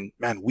always been,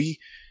 man, we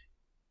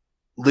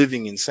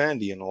living in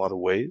Sandy in a lot of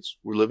ways,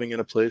 we're living in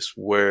a place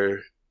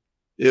where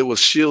it was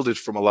shielded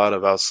from a lot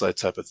of outside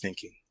type of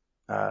thinking,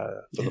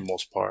 for the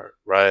most part,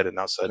 right? And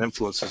outside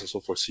influences and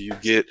so forth. So you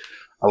get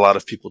a lot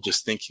of people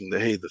just thinking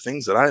that, hey, the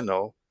things that I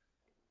know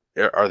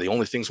are the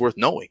only things worth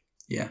knowing.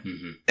 Yeah.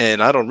 Mm-hmm.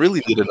 And I don't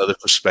really need another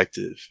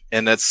perspective.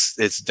 And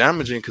it's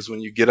damaging because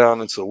when you get out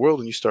into the world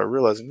and you start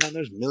realizing, man,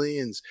 there's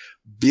millions,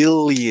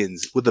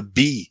 billions with a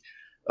B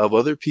of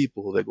other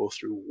people that go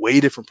through way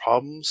different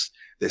problems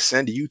that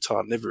Sandy,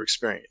 Utah never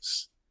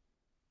experienced.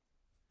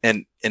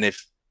 And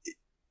if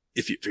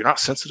you're not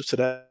sensitive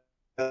to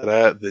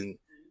that, then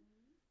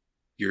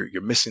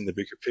you're missing the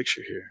bigger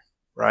picture here,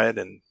 right?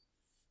 And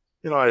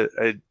you know,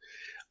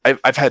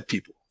 I've had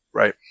people,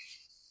 right?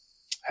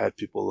 Had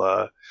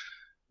people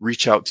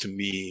reach out to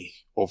me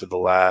over the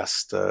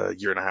last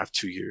year and a half,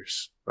 2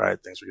 years, right?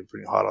 Things were getting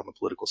pretty hot on the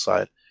political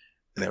side,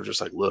 and they were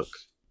just like, "Look,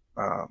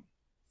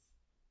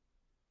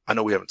 I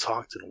know we haven't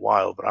talked in a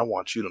while, but I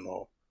want you to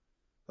know,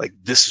 like,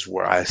 this is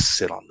where I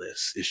sit on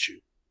this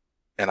issue,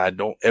 and I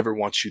don't ever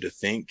want you to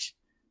think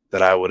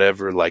that I would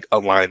ever like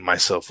align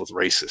myself with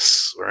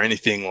racists or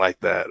anything like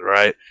that,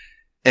 right?"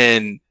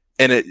 And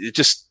it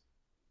just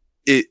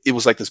it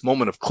was like this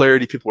moment of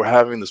clarity people were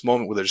having, this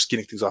moment where they're just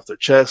getting things off their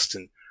chest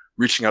and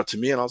reaching out to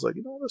me. And I was like,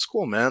 you know, that's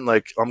cool, man.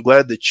 Like, I'm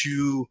glad that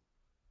you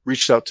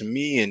reached out to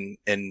me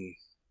and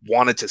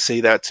wanted to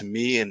say that to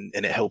me and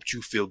it helped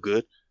you feel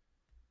good.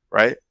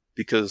 Right.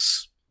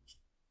 Because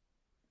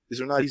these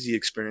are not easy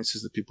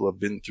experiences that people have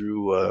been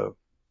through,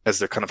 as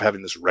they're kind of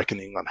having this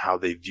reckoning on how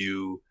they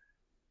view,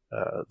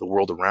 the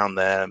world around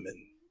them. And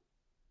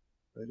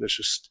I think there's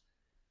just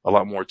a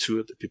lot more to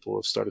it that people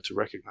have started to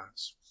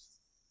recognize.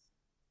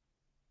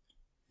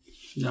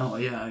 No,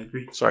 yeah, I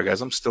agree. Sorry,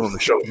 guys, I'm still in the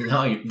show.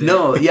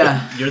 No,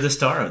 yeah. You're the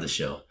star of the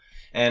show.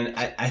 And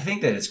I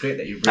think that it's great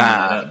that you're bringing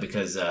that up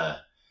because,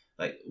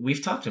 like,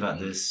 we've talked about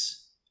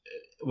this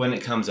when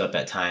it comes up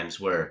at times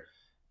where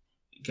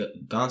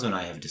Gonzo and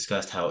I have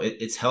discussed how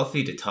it's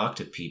healthy to talk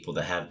to people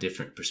that have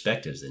different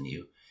perspectives than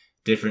you,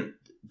 different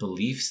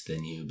beliefs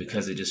than you,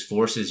 because it just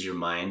forces your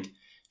mind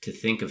to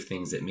think of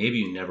things that maybe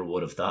you never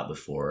would have thought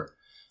before,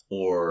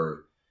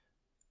 or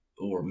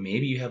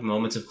maybe you have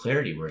moments of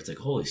clarity where it's like,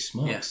 holy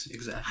smokes. Yes,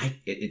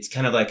 exactly. It's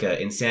kind of like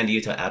in Sandy,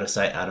 Utah, out of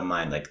sight, out of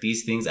mind. Like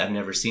these things, I've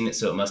never seen it,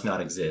 so it must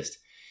not exist.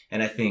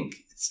 And I think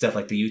stuff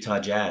like the Utah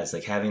Jazz,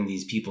 like having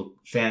these people,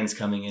 fans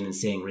coming in and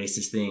saying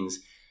racist things,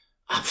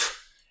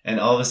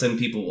 and all of a sudden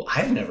people,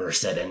 I've never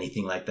said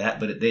anything like that,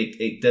 but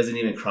it doesn't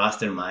even cross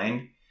their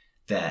mind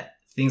that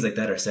things like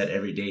that are said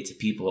every day to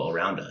people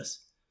around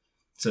us.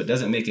 So it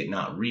doesn't make it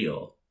not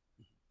real,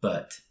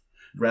 but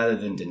rather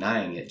than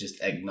denying it, just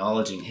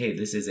acknowledging, hey,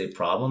 this is a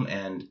problem,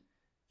 and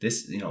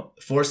this, you know,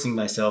 forcing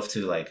myself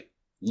to like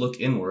look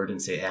inward and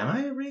say, am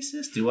I a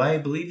racist? Do I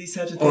believe these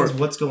types of things?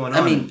 What's going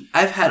on? I mean,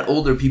 I've had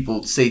older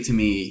people say to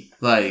me,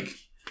 like,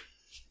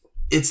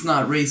 it's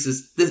not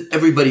racist.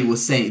 Everybody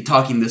was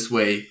talking this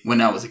way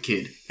when I was a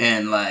kid.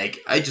 And like,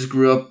 I just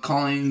grew up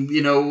calling,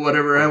 you know,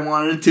 whatever I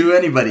wanted to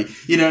anybody,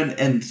 you know,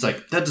 and it's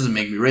like, that doesn't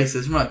make me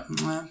racist. I'm like,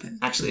 well,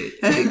 actually,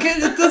 it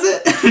does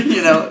it?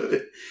 You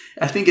know,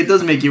 I think it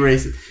does make you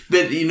racist.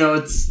 But, you know,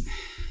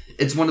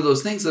 it's one of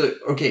those things that,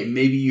 okay,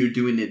 maybe you're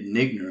doing it in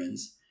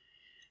ignorance,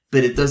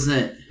 but it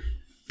doesn't,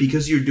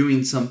 because you're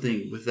doing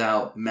something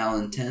without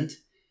malintent,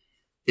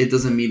 it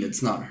doesn't mean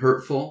it's not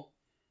hurtful.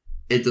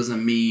 It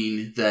doesn't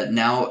mean that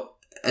now,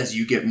 as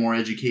you get more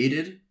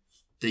educated,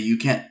 that you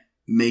can't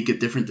make a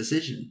different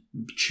decision.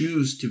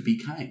 Choose to be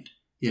kind.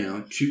 You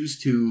know, choose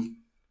to...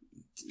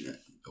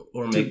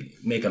 Or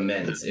make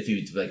amends. If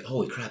you like,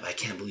 holy crap, I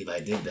can't believe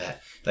I did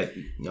that. Like,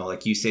 you know,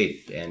 like you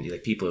say, and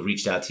like people have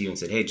reached out to you and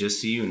said, hey,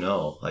 just so you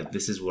know, like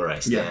this is where I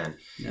stand.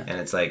 Yeah. And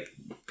it's like,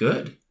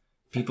 good.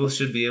 People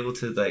should be able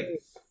to like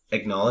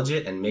acknowledge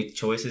it and make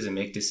choices and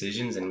make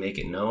decisions and make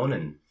it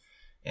known.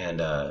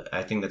 And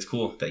I think that's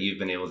cool that you've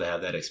been able to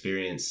have that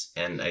experience.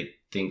 And I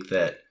think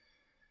that,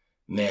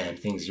 man,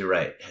 you're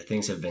right.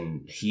 Things have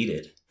been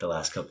heated the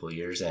last couple of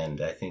years. And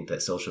I think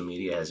that social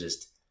media has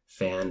just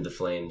fanned the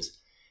flames.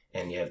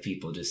 And you have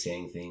people just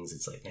saying things.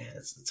 It's like, man,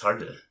 it's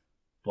hard to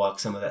walk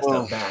some of that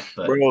stuff back.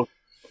 But bro,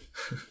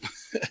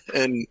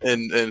 and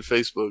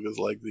Facebook is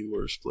like the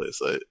worst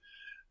place.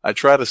 I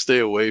try to stay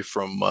away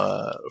from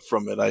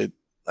it.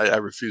 I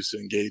refuse to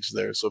engage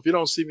there. So if you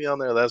don't see me on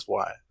there, that's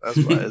why.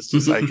 It's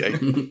just I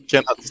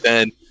cannot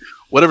stand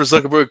whatever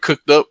Zuckerberg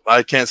cooked up.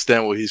 I can't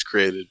stand what he's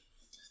created.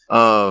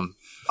 I'm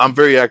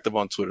very active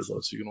on Twitter though,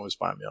 so you can always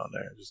find me on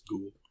there. Just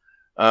Google.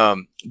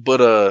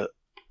 But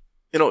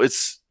you know,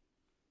 it's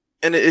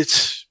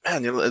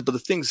man, you know, but the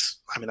things,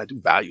 I mean, I do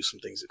value some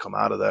things that come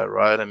out of that,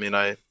 right? I mean,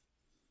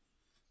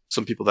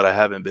 some people that I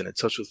haven't been in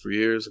touch with for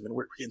years. I mean,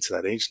 we're getting to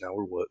that age now.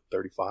 We're what,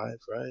 35,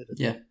 right?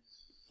 Yeah.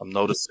 I'm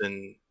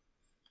noticing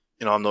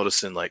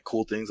like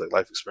cool things, like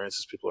life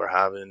experiences people are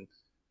having,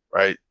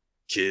 right?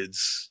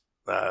 Kids,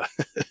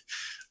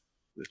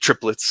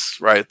 triplets,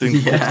 right?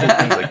 Things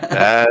like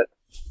that.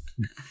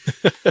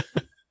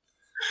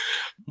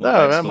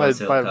 No, man, my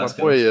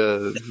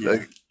boy,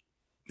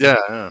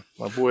 yeah,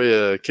 my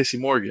boy Casey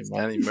Morgan,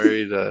 man, he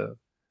married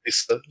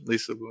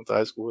Lisa we went to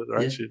high school with,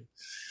 right? Yeah.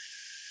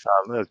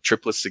 They have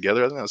triplets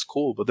together. I think that's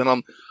cool. But then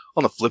on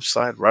the flip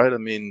side, right? I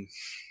mean,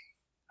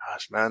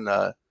 gosh, man,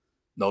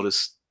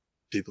 noticed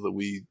people that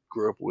we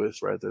grew up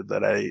with, right? They're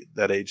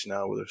that age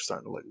now where they're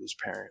starting to like lose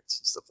parents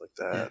and stuff like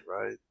that,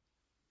 right?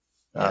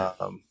 Yeah.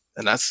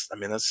 And that's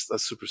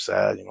super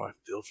sad. You know, I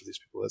feel for these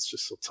people. That's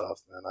just so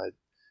tough, man.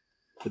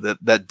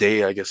 That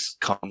day, I guess,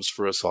 comes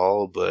for us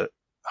all, but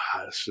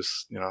it's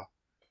just, you know,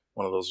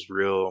 one of those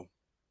real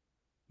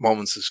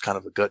moments is kind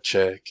of a gut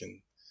check.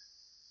 And,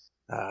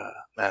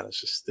 man,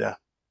 it's just, yeah.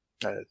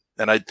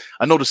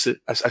 I notice it.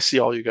 I see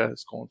all you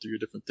guys going through your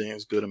different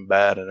things, good and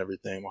bad and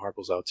everything. My heart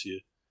goes out to you.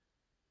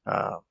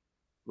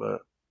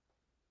 But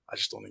I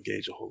just don't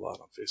engage a whole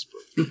lot on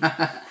Facebook.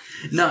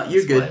 No,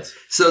 you're good.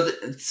 So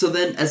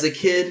then as a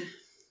kid,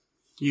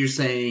 you're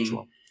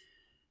saying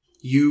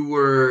you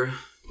were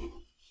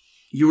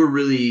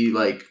really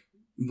like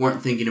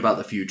weren't thinking about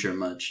the future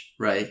much,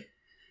 right?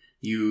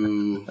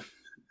 You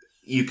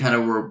kind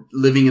of were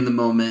living in the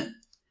moment,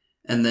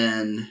 but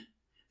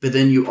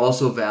then you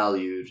also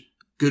valued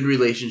good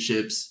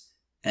relationships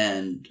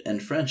and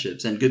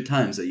friendships and good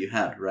times that you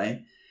had,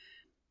 right?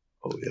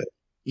 Oh yeah.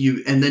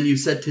 And then you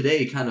said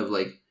today kind of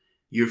like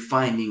you're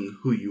finding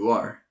who you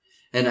are.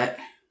 And I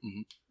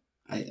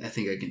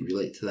think I can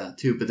relate to that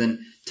too. But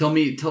then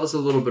tell us a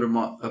little bit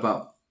more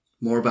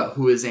about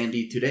who is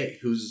Andy today?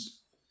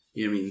 Who's,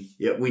 you know what I mean?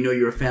 Yeah, we know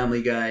you're a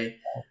family guy,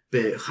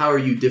 but how are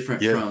you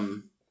different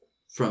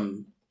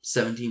from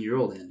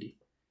 17-year-old Andy?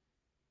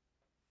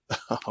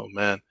 Oh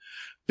man.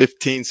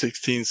 15,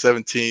 16,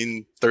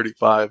 17,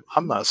 35.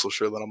 I'm not so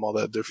sure that I'm all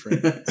that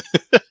different.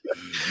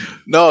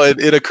 No,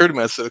 it occurred to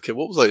me. I said, okay,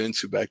 what was I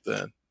into back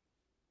then?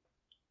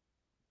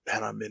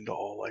 Man, I'm into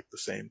all like the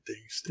same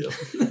things still.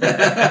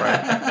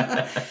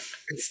 Right?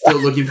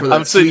 Still looking for that.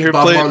 I'm sitting here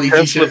Bob playing Marley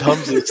tennis t-shirt. with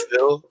Hamza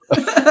still.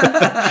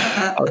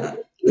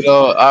 You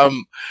know,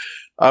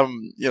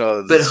 I'm, you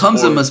know. But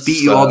Hamza must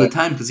beat you all the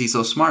time because he's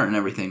so smart and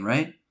everything,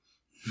 right?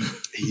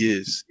 He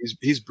is.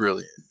 He's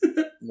brilliant.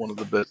 One of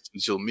the best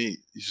you'll meet.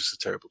 He's just a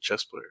terrible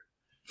chess player.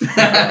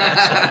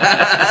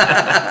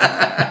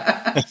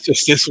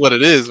 It's just what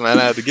it is, man.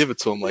 I had to give it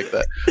to him like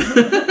that.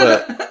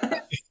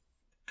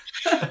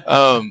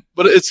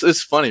 But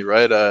it's funny,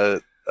 right?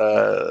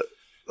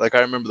 Like I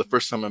remember the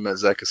first time I met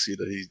Zach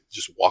Casita, he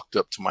just walked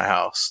up to my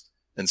house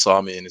and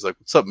saw me, and he's like,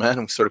 "What's up, man?"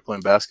 And we started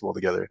playing basketball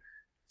together.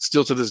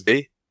 Still to this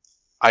day,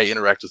 I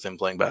interact with him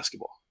playing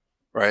basketball,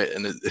 right?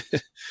 And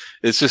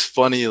it's just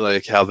funny,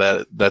 like how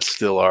that's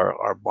still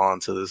our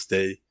bond to this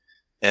day,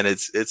 and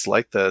it's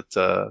like that,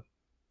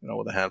 you know,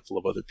 with a handful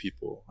of other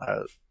people.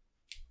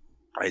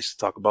 I used to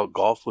talk about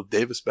golf with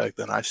Davis back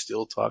then. I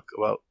still talk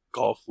about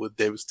golf with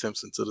Davis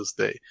Timpson to this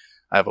day.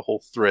 I have a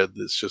whole thread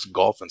that's just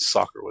golf and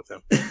soccer with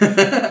him.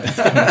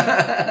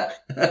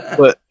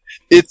 But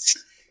it's,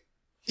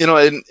 you know,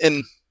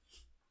 and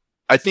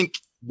I think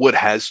what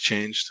has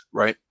changed,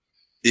 right,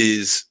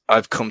 is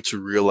I've come to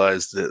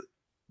realize that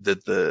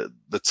the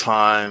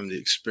time, the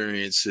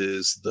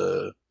experiences,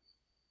 the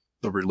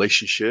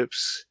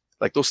relationships,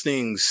 like those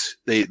things,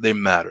 they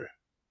matter,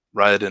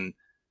 right? And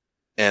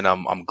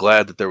I'm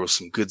glad that there was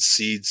some good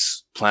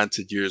seeds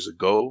planted years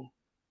ago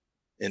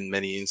in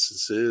many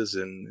instances.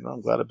 And, you know,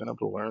 I'm glad I've been able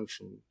to learn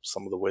from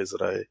some of the ways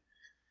that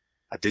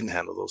I didn't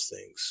handle those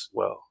things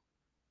well.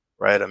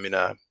 Right. I mean,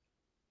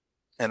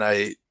 and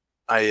I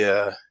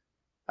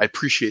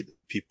appreciate the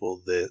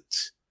people that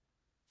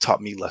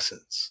taught me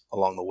lessons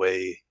along the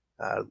way,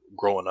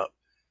 growing up,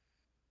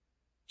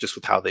 just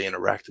with how they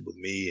interacted with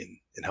me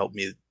and helped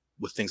me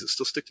with things that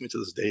still stick to me to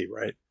this day.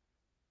 Right.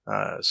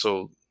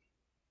 So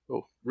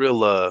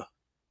real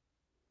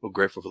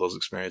grateful for those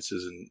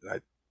experiences, and I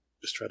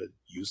just try to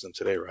use them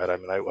today, right? I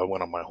mean, I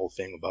went on my whole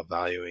thing about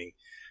valuing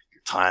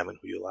your time and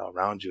who you allow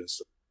around you and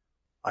stuff.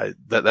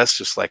 That's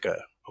just like a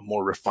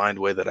more refined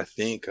way that I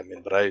think. I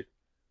mean, but I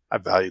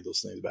valued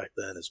those things back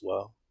then as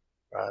well,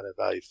 right? I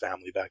valued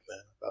family back then.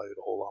 I value it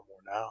a whole lot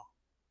more now,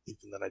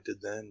 even than I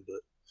did then.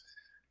 But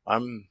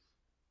I'm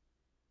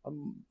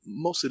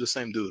mostly the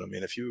same dude. I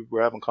mean, if you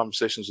were having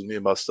conversations with me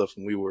about stuff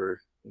when we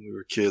were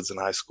kids in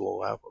high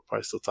school, I would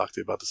probably still talk to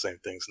you about the same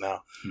things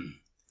now.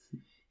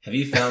 Have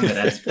you found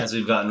that as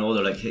we've gotten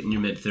older, like hitting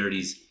your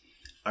mid-30s,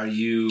 are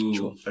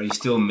you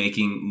still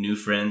making new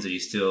friends? Are you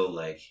still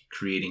like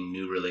creating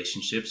new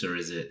relationships, or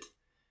is it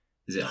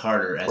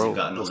harder as you've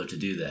gotten older to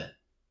do that?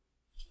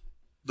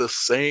 The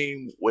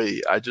same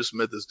way. I just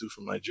met this dude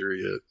from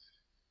Nigeria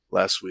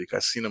last week. I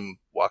seen him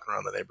walking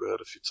around the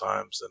neighborhood a few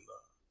times, and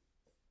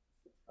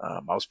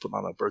I was putting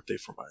on a birthday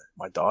for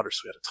my daughter,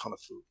 so we had a ton of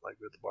food. Like,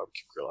 we had the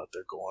barbecue grill out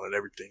there going and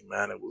everything.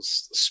 Man, it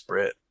was a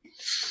spread.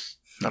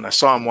 And I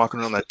saw him walking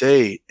around that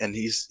day, and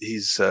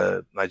he's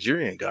a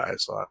Nigerian guy.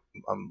 So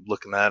I'm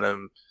looking at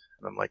him,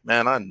 and I'm like,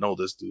 man, I know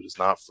this dude is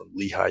not from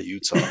Lehi,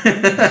 Utah.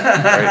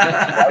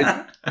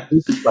 Right?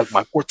 This is like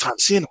my fourth time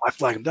seeing him. I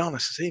flag him down. I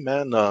says, hey,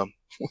 man,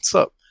 what's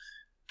up?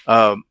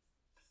 I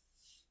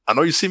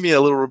know you see me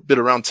a little bit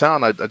around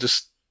town. I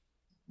just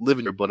live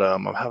in here, but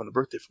I'm having a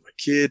birthday for my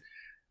kid.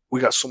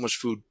 We got so much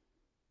food.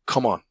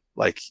 Come on.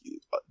 Like,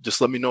 just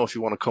let me know if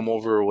you want to come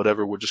over or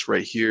whatever. We're just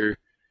right here.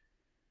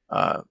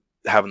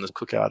 Having this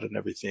cookout and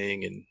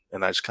everything,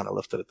 and I just kind of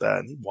left it at that.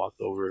 And he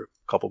walked over a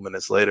couple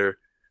minutes later,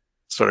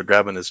 started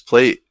grabbing his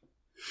plate,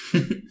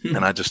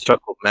 And I just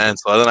chuckled, man.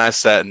 So then I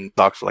sat and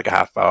talked for like a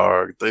half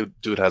hour. The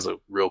dude has a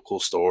real cool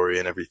story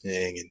and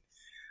everything, and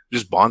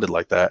just bonded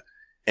like that.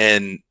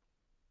 And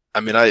I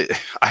mean, I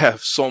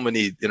have so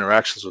many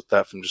interactions with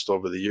that from just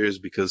over the years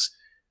because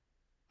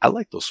I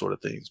like those sort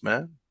of things,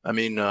 man. I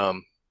mean,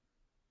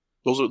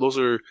 those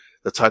are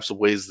the types of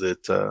ways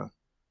that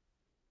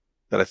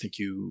that I think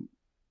you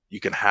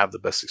can have the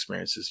best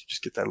experiences. You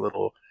just get that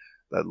little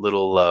that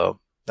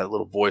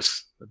little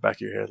voice in the back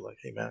of your head, like,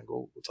 hey man,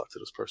 go talk to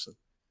this person,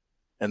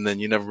 and then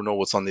you never know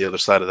what's on the other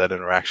side of that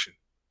interaction,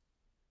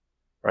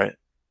 right?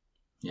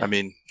 Yeah. I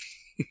mean,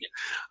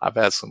 I've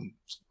had some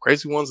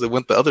crazy ones that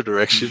went the other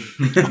direction.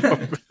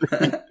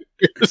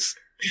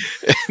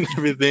 And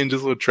everything,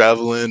 just with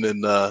traveling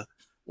and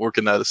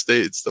working out of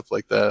state and stuff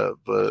like that.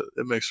 But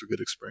it makes for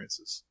good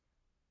experiences.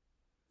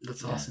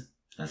 That's awesome.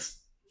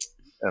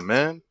 Yeah,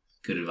 man.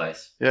 Good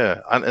advice.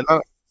 Yeah.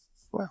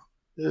 Well,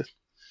 yeah.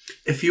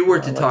 If you were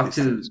to talk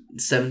to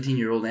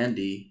 17-year-old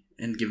Andy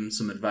and give him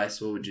some advice,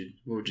 what would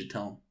you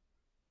tell him?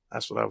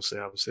 That's what I would say.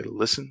 I would say to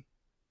listen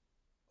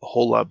a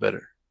whole lot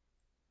better.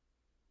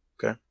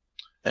 Okay.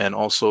 And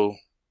also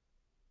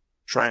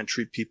try and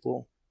treat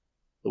people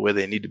the way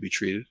they need to be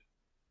treated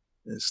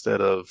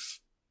instead of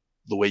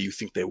the way you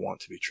think they want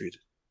to be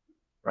treated.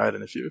 Right.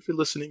 And if you're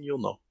listening, you'll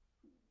know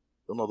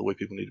the way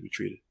people need to be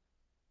treated.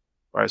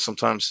 Right.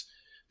 Sometimes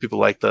people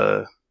like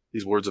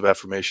these words of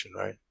affirmation,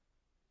 right?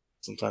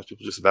 Sometimes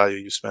people just value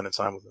you spending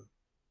time with them.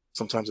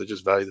 Sometimes they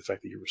just value the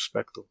fact that you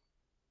respect them.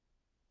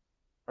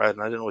 Right.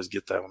 And I didn't always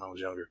get that when I was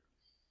younger.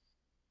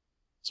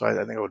 So I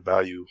think I would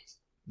value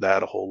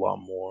that a whole lot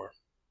more.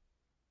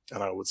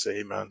 And I would say,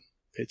 hey man,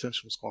 pay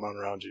attention to what's going on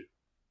around you.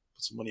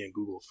 Put some money in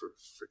Google for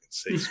freaking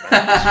sakes,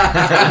 man.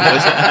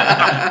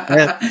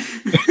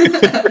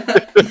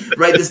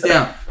 Write this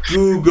down.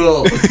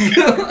 Google.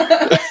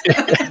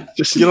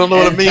 Just, you don't know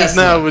what it means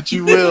Tesla. Now, but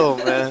you will,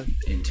 man.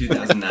 In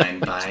 2009,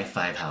 buy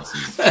 5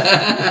 houses.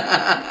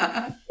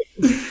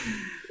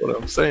 What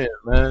I'm saying,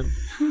 man.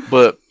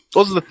 But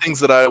those are the things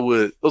that I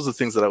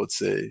would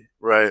say,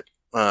 right?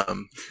 I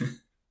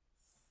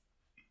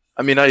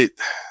mean, I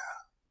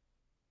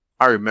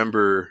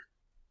remember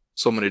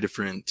so many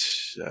different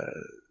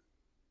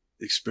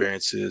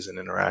experiences and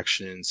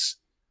interactions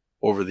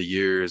over the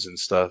years and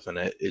stuff, and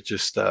it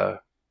just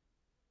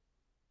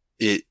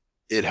it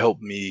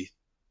helped me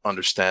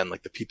understand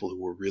like the people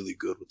who were really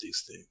good with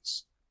these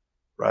things,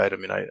 right? I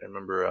mean, I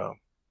remember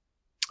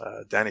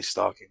Danny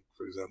Stocking,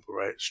 for example,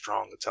 right?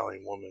 Strong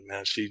Italian woman,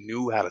 man. She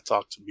knew how to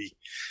talk to me,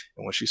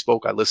 and when she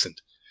spoke, I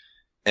listened,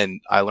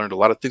 and I learned a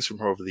lot of things from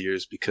her over the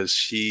years because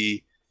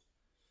she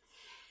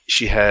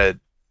had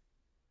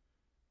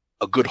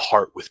a good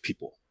heart with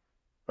people,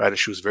 right? And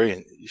she was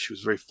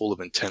very full of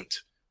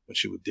intent when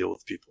she would deal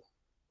with people,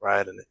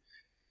 right? And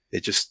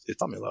it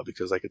taught me a lot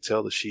because I could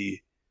tell that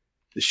she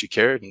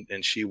cared,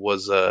 and she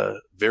was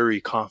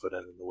very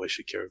confident in the way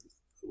she cared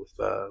with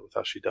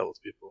how she dealt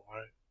with people,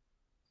 right?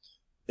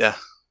 Yeah.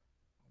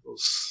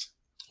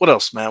 What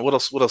else, man? What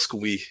else can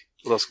we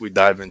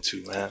dive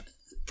into, man?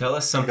 Tell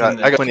us something.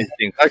 I got many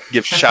things. I could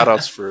give shout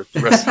outs for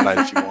the rest of the night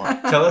if you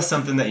want. Tell us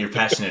something that you're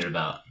passionate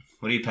about.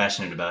 What are you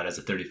passionate about as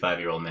a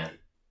 35-year-old man?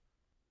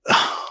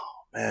 Oh,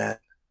 man.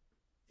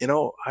 You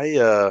know,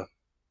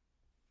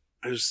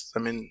 there's a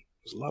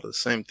lot of the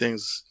same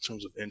things in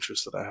terms of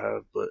interests that I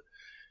have, but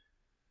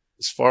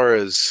as far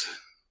as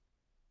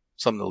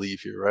something to leave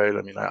here, right?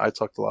 I mean, I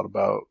talked a lot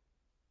about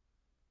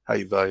how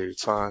you value your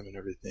time and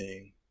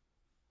everything.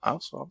 I'm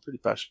pretty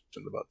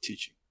passionate about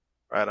teaching,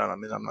 right? I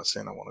mean, I'm not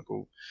saying I want to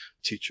go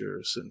teach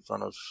or sit in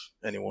front of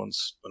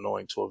anyone's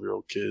annoying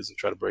 12-year-old kids and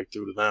try to break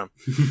through to them.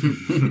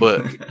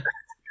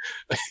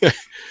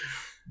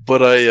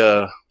 but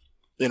I,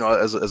 you know,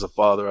 as a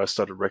father, I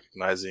started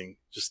recognizing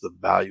just the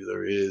value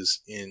there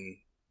is in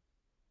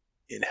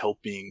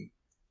helping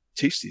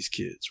teach these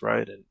kids,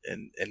 right?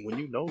 And when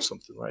you know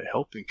something, right,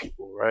 helping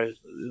people, right,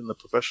 in the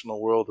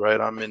professional world, right,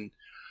 I'm in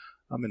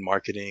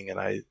marketing, and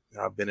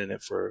I've been in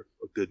it for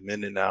a good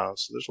minute now,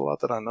 so there's a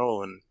lot that I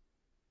know, and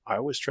I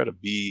always try to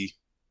be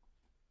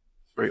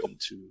very open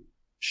to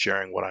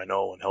sharing what I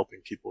know and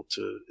helping people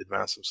to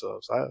advance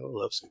themselves. I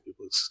love seeing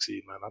people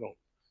succeed, man.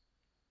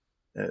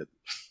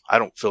 I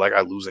don't feel like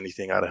I lose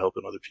anything out of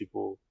helping other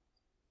people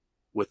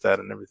with that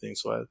and everything.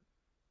 So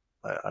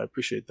I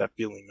appreciate that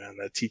feeling, man,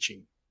 that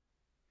teaching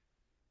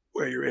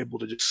where you're able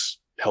to just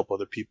help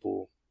other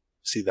people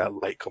see that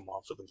light come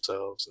on for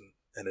themselves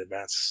and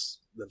advance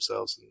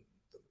themselves in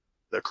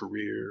their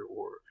career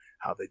or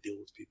how they deal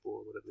with people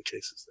or whatever the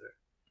case is there.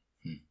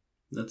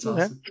 That's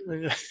awesome.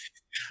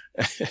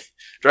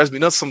 Drives me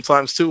nuts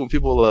sometimes too when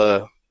people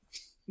are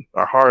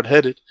hard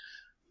headed,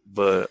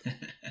 but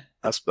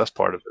that's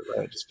part of it,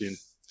 right? Just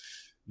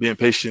being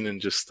patient and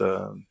just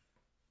finding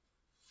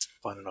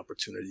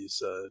opportunities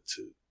to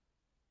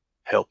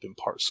help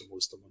impart some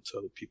wisdom onto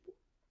other people.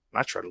 And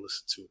I try to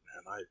listen to it,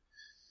 man.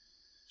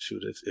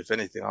 If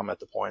anything, I'm at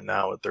the point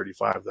now at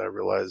 35 that I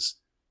realize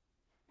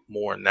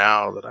more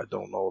now that I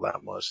don't know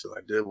that much than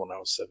I did when I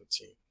was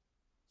 17.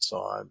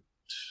 So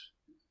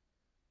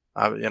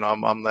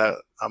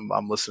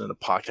I'm listening to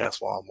podcasts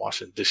while I'm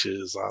washing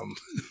dishes.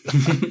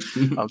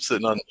 I'm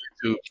sitting on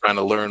YouTube trying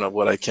to learn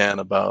what I can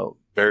about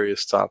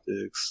various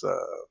topics.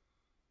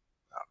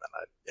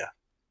 Yeah,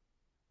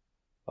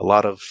 a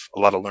lot of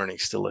learning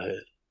still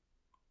ahead.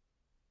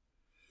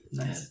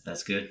 Nice.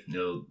 That's good.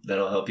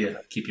 That'll help you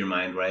keep your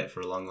mind right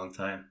for a long, long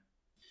time.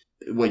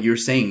 What you're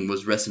saying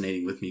was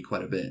resonating with me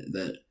quite a bit,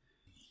 that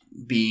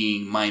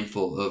being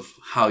mindful of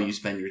how you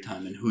spend your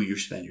time and who you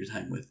spend your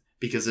time with.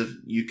 Because if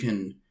you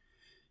can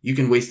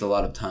waste a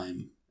lot of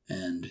time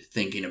and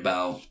thinking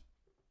about,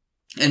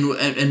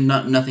 and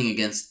nothing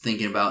against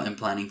thinking about and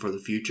planning for the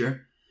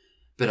future,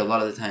 but a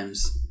lot of the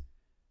times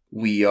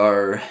we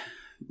are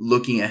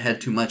looking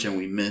ahead too much and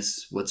we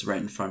miss what's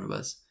right in front of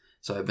us.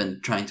 So I've been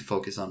trying to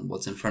focus on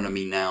what's in front of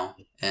me now.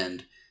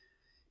 And,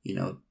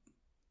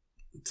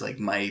 it's like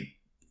my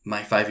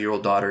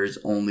 5-year-old daughter is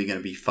only going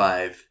to be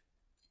 5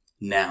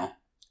 now.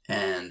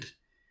 And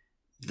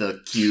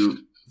the cute,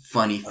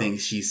 funny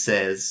things she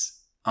says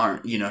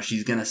aren't,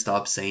 she's going to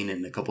stop saying it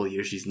in a couple of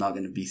years. She's not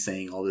going to be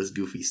saying all this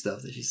goofy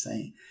stuff that she's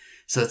saying.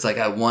 So it's like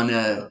I want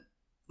to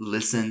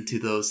listen to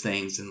those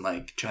things and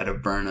like try to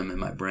burn them in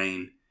my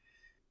brain.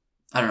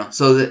 I don't know.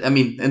 So,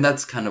 and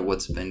that's kind of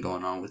what's been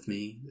going on with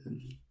me.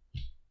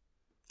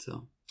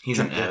 So he's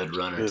an avid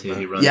runner too.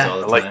 He runs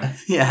all the time.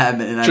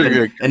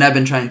 I've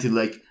been trying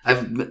to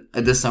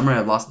this summer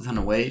I've lost a ton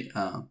of weight,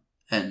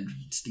 and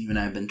Steve and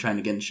I have been trying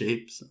to get in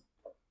shape. So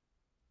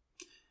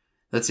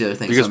that's the other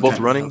thing. You guys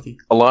both running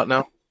a lot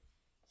now?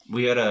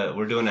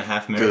 We're doing a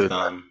half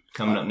marathon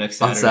coming up next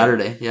Saturday. On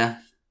Saturday, yeah.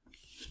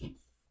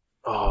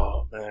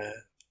 Oh man.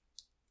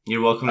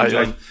 You're welcome to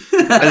join.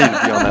 I need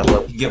to be on that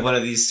level. Get one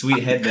of these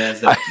sweet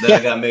headbands that I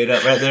got made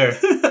up right there.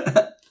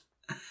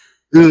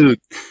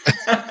 Dude.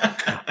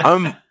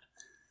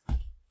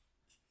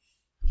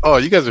 Oh,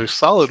 you guys are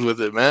solid with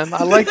it, man.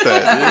 I like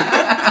that,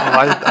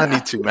 dude. I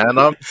need to, man.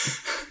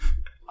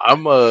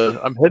 I'm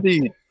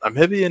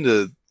heavy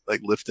into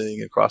like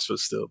lifting and CrossFit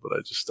still, but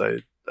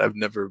I've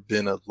never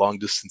been a long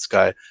distance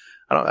guy.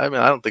 I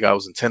don't think I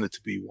was intended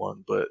to be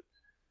one, but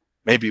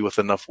maybe with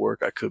enough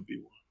work I could be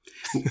one.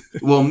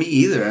 Well, me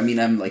either.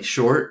 I'm like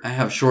short. I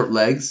have short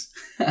legs.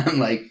 I'm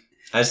like,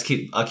 I'll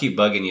keep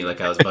bugging you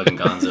like I was bugging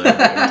Gonzo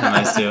every time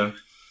I see him.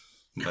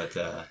 But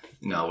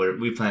no,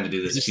 we plan to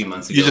do this a few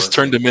months ago. You just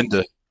turned him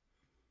into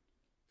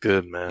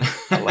good, man.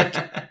 I like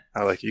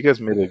it. You guys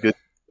made good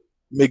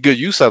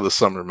use out of the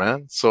summer,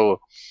 man.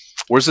 So,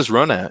 where's this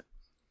run at?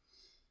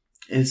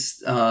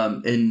 It's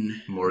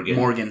in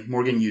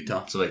Morgan,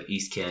 Utah. So like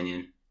East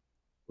Canyon.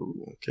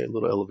 Ooh, okay, a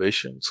little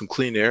elevation, some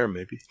clean air,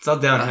 maybe. It's all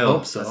downhill. I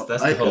hope so.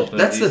 That's the hope.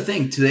 That's the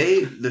thing.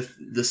 Today,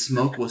 the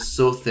smoke was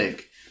so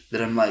thick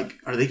that I'm like,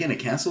 are they going to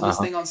cancel this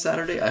thing on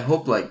Saturday? I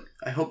hope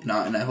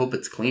not, and I hope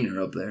it's cleaner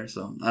up there.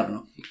 So I don't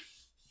know.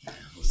 Yeah,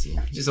 we'll see.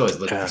 Just always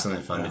looking for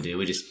something fun to do.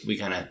 We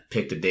kind of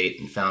picked a date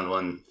and found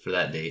one for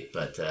that date,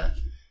 but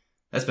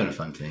that's been a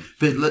fun thing.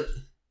 But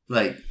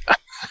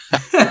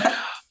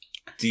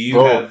do you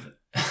have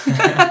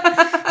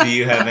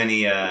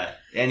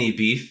any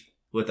beef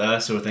with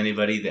us or with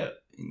anybody that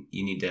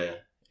you need to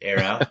air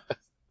out?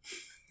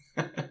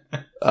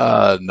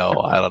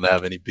 No, I don't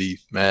have any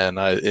beef, man.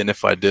 And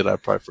if I did, I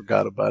probably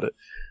forgot about it.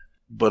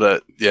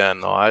 But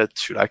I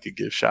could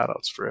give shout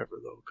outs forever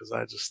though, because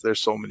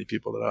there's so many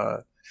people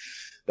that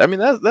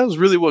that was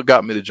really what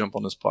got me to jump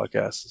on this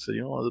podcast. I said,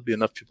 there'll be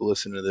enough people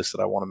listening to this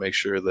that I want to make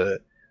sure that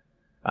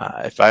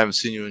if I haven't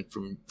seen you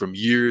from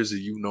years,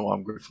 that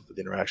I'm grateful for the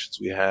interactions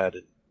we had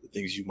and the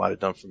things you might have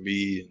done for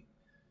me and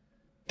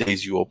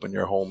days you open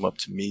your home up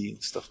to me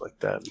and stuff like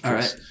that. All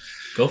right.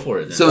 Go for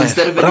it then. So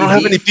instead of I don't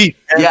have any beef.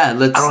 Yeah,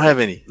 I don't have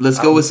any. Let's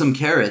go with some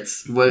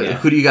carrots.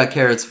 Who do you got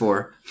carrots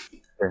for?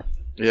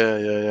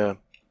 Yeah.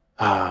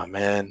 Ah,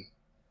 man.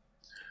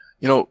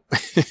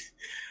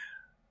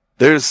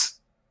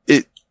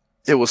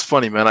 It was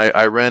funny, man.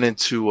 I ran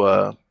into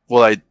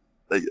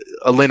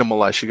Elena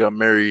Malai. She got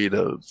married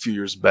a few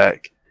years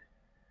back,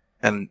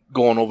 and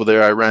going over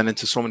there, I ran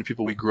into so many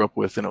people we grew up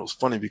with, and it was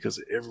funny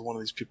because every one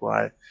of these people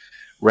I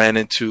ran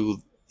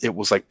into, it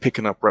was like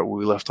picking up right where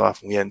we left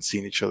off, and we hadn't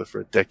seen each other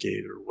for a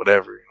decade or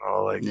whatever,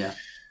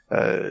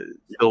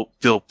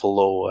 Phil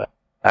Pillow,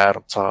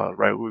 Adam Todd,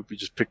 right? We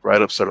just picked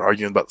right up, started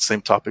arguing about the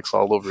same topics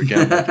all over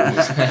again. Like it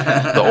was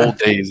the old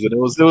days, and it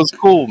was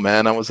cool,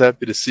 man. I was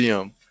happy to see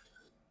him,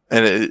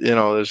 and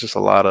there's just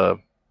a lot of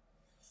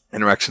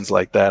interactions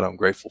like that I'm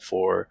grateful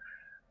for.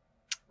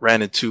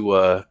 Ran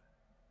into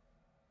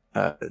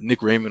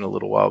Nick Raymond a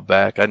little while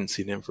back. I hadn't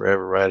seen him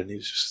forever, right? And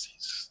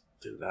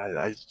dude,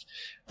 I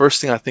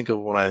first thing I think of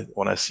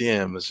when I see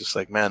him is just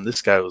like, man,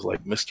 this guy was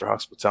like Mr.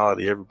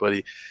 Hospitality.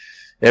 Everybody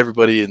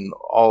in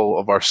all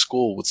of our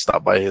school would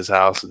stop by his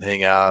house and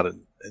hang out,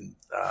 and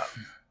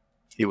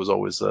he was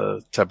always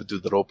the type of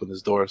dude that opened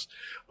his doors.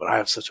 But I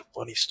have such a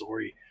funny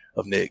story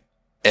of Nick.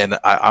 And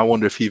I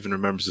wonder if he even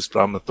remembers this, but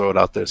I'm gonna throw it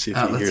out there, see if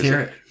he let's hears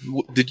hear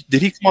it.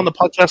 Did he come on the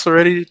podcast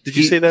already? Did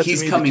you say that to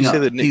me? Coming Did you up. say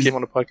that Nick came on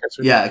the podcast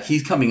already? Yeah,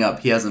 he's coming up.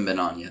 He hasn't been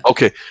on yet.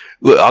 Okay,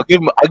 look, I'll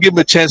give him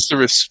a chance to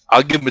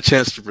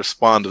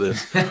respond to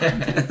this,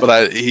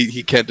 but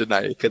he can't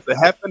deny it because it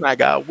happened. I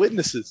got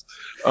witnesses.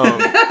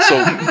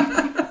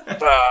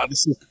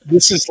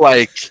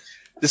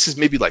 This is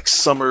maybe like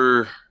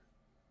summer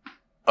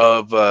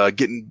of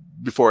getting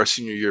before our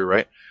senior year,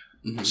 right?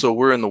 Mm-hmm. So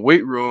we're in the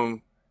weight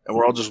room and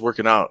we're all just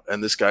working out,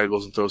 and this guy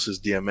goes and throws his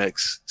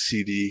DMX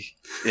CD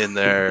in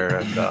there,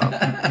 and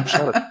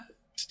shout out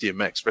to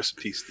DMX, rest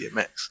in peace,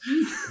 DMX.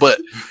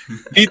 But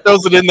he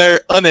throws it in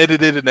there,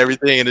 unedited and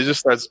everything, and it just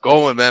starts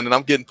going, man. And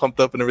I'm getting pumped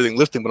up and everything,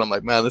 lifting, but I'm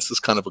like, man, this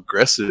is kind of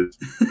aggressive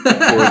for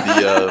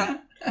the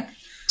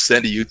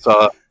Sandy,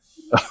 Utah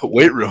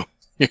weight room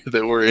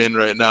that we're in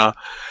right now,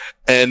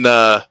 and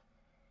the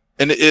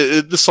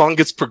song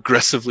gets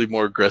progressively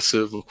more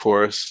aggressive, of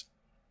course.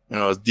 You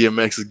know, as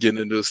DMX is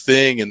getting into his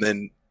thing, and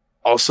then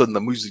all of a sudden the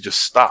music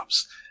just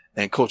stops,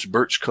 and Coach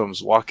Birch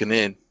comes walking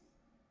in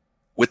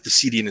with the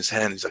CD in his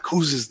hand. He's like,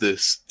 "Whose is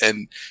this?"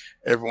 And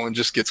everyone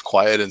just gets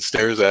quiet and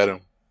stares at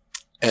him.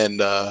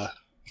 And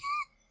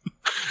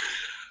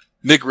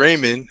Nick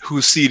Raymond,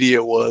 whose CD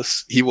it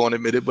was, he won't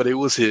admit it, but it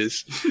was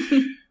his.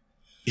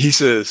 He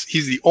says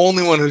he's the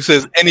only one who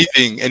says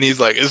anything, and he's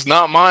like, "It's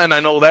not mine.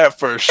 I know that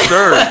for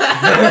sure."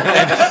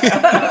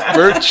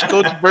 And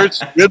Coach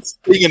Birch gets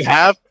the thing in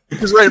half.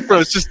 He's right in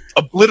front. It just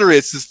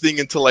obliterates this thing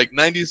into like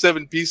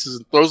 97 pieces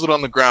and throws it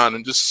on the ground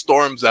and just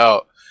storms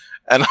out.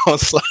 And I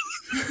was like,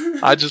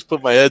 I just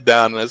put my head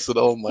down and I said,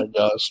 "Oh my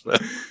gosh, man!"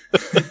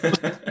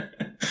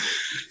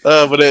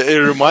 But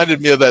it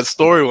reminded me of that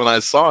story when I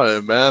saw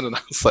him, man, and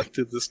I was like,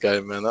 "Dude, this guy,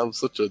 man, that was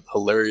such a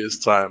hilarious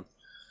time."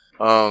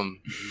 But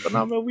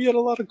no, man, we had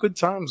a lot of good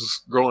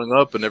times growing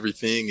up and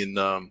everything, and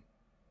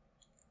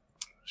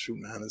shoot,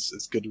 man,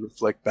 it's good to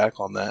reflect back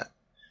on that.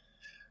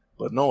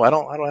 But no, I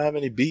don't have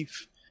any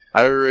beef.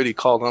 I already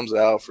called Hamza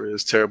out for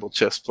his terrible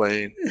chess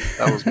playing.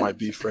 That was my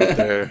beef right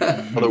there.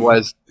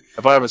 Otherwise,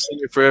 if I haven't seen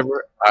you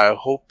forever, I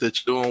hope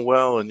that you're doing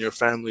well and your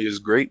family is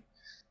great.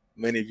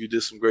 Many of you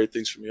did some great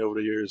things for me over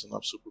the years, and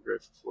I'm super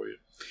grateful for you.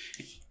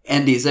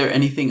 Andy, is there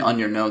anything on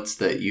your notes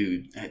that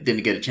you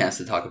didn't get a chance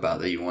to talk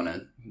about that you want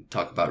to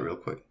talk about real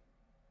quick?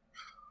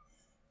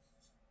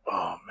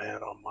 Oh,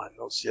 man, on my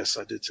notes, yes,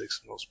 I did take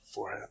some notes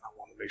beforehand. I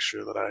want to make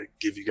sure that I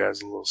give you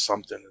guys a little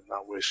something and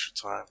not waste your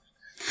time.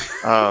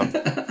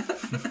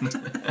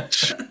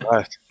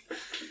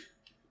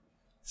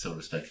 So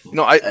respectful.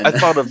 No, I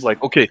thought of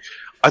like, all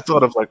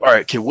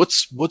right, okay,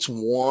 what's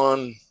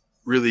one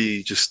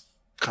really just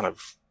kind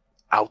of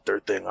out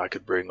there thing I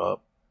could bring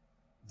up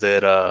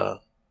that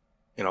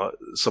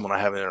someone I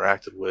haven't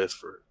interacted with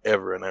for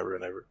ever and ever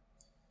and ever.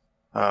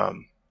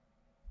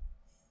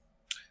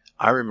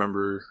 I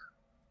remember,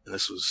 and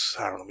this was,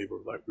 I don't know, maybe we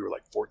were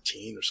like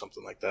 14 or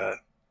something like that,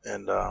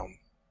 and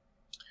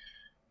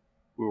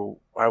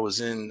I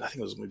was in, I think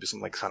it was maybe some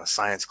like kind of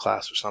science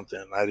class or something.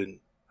 And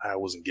I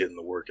wasn't getting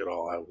the work at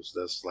all.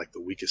 That's like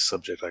the weakest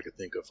subject I could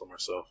think of for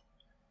myself.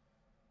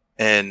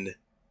 And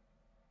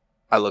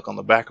I look on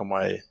the back of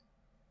my,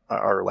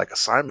 or like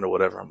assignment or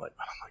whatever. I'm like,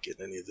 man, I'm not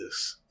getting any of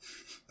this.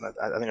 And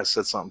I think I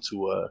said something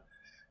to,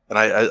 and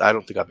I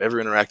don't think I've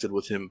ever interacted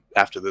with him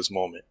after this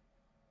moment.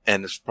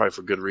 And it's probably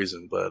for good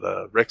reason, but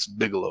Rex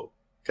Bigelow,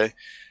 okay?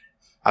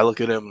 I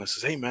look at him and I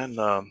says, "Hey man,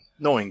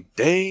 knowing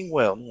damn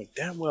well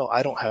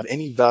I don't have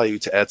any value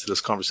to add to this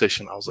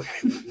conversation." I was like,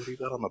 "Hey, what do you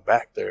got on the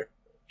back there?"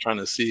 Trying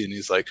to see, and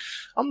he's like,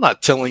 "I'm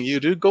not telling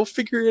you, dude. Go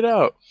figure it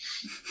out."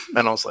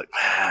 And I was like,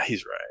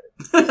 he's right.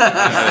 But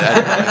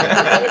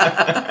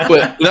I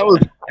think that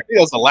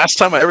was the last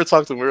time I ever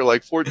talked to him. We were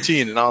like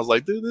 14, and I was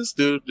like, "Dude, this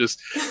dude just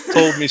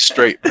told me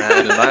straight,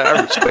 man," and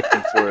I respect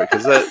him for it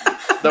because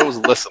that was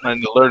a lesson I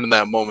had to learn in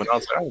that moment. I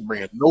was like, I'm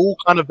bringing no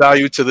kind of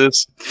value to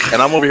this,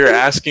 and I'm over here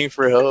asking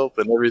for help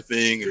and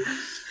everything.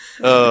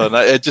 And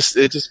it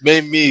just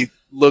made me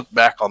look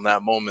back on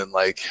that moment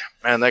like,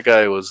 man, that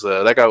guy was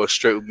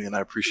straight with me, and I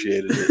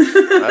appreciated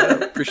it.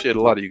 I appreciate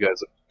a lot of you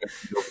guys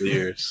over the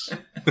years.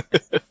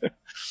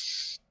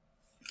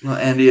 Well,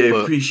 Andy, I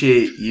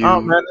appreciate you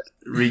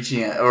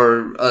reaching out,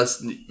 or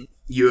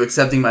you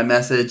accepting my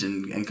message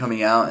and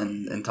coming out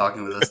and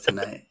talking with us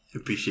tonight. I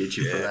appreciate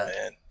you for that.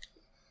 Man.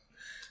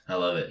 I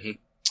love it.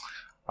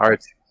 All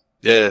right.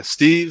 Yeah,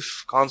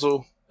 Steve,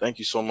 Conzo, thank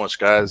you so much,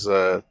 guys.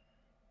 All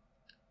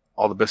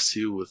the best to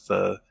you with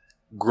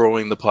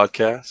growing the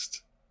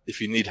podcast. If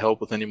you need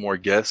help with any more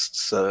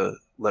guests,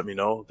 let me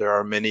know. There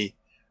are many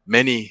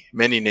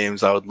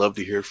names I would love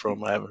to hear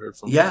from. I haven't heard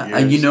from. Yeah,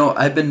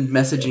 I've been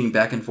messaging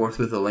back and forth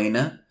with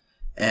Elena,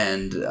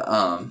 and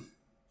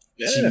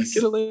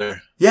get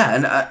Elena. Yeah,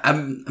 and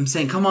I'm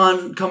saying, come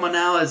on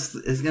now.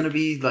 It's gonna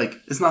be like,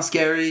 it's not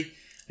scary.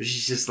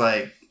 She's just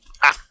like.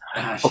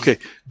 Okay,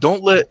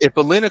 if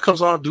Elena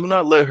comes on, do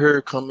not let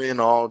her come in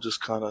all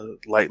just kind of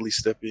lightly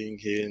stepping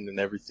in and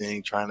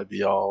everything, trying to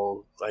be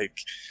all like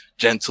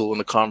gentle in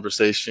the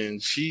conversation.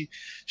 She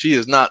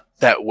is not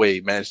that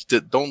way, man.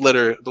 Don't let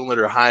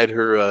her hide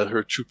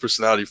her true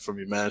personality from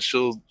you, man.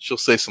 She'll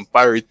say some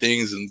fiery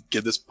things and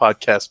give this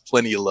podcast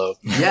plenty of love.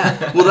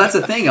 Yeah, well, that's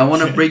the thing. I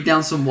want to break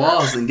down some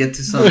walls and get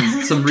to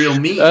some real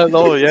meat.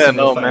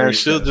 No, man.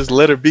 She'll just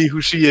let her be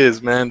who she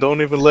is, man.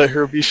 Don't even let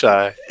her be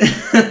shy.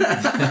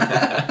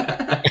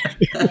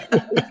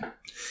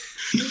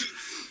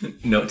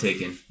 Note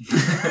taken.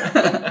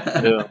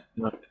 Yeah.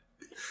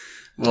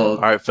 Well,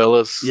 all right,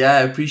 fellas. Yeah,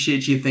 I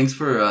appreciate you. Thanks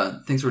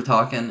for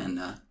talking,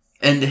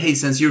 and hey,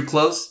 since you're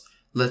close,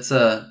 let's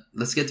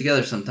get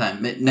together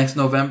sometime. Next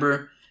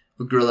November,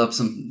 we'll grill up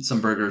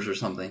some burgers or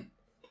something.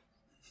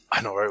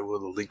 I know, right?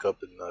 We'll link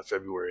up in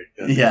February.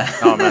 Yeah.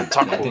 Oh man,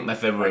 I think my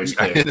February is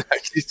clear. I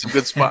see some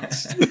good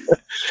spots.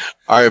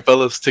 All right,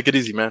 fellas, take it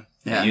easy, man.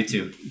 Yeah. You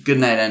too. Good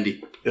night,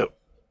 Andy. Yep.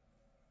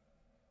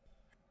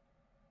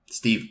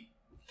 Steve,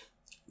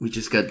 we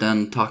just got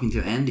done talking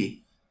to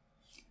Andy.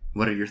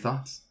 What are your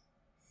thoughts?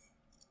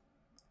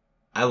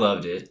 I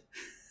loved it.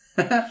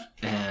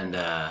 And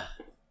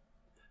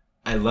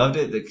I loved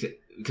it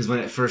because when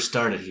it first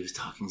started, he was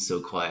talking so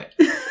quiet.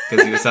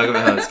 Because he was talking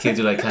about how his kids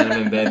are like kind of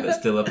in bed but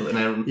still up.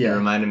 And it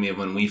reminded me of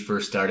when we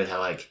first started, how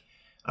like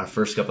our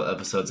first couple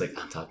episodes, like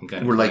I'm talking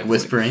kind of we're quiet. like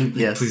whispering. Like,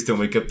 yes. Please don't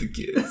wake up the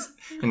kids.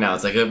 And now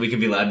it's like we can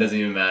be loud, doesn't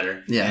even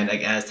matter. Yeah. And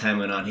like as time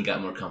went on, he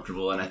got more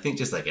comfortable. And I think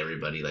just like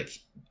everybody, like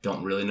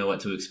don't really know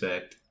what to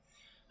expect.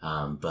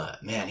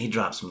 But man, he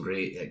dropped some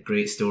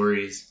great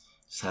stories.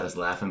 Just had us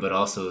laughing, but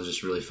also it was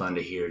just really fun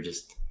to hear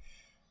just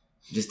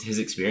his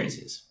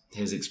experiences,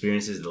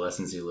 the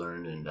lessons he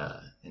learned, and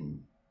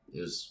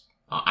it was.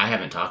 I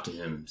haven't talked to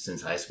him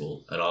since high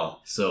school at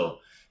all, so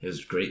it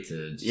was great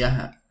to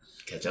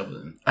catch up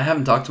with him. I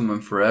haven't talked to him in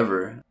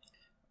forever.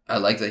 I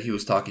like that he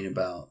was talking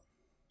about,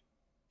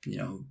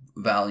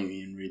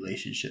 valuing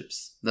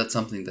relationships. That's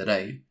something that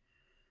I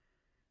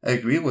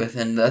agree with,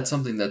 and that's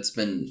something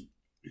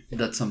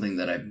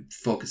that I'm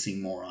focusing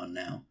more on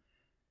now.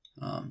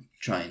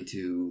 Trying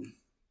to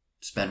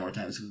spend more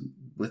time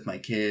with my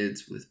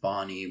kids, with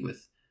Bonnie,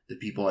 with the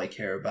people I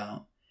care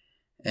about,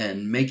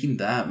 and making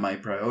that my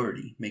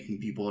priority, making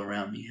people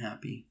around me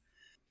happy.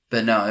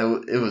 But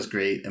no, it was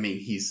great. I mean,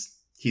 he's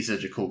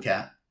such a cool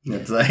cat. Yeah.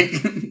 It's like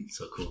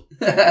so cool.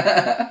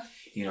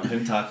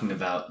 Him talking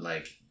about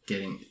like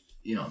getting,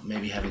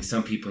 maybe having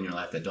some people in your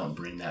life that don't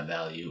bring that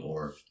value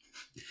or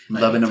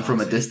loving them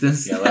from a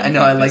distance. Yeah, I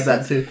know, I like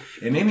that too.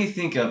 It made me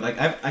think of like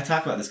I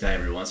talk about this guy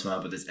every once in a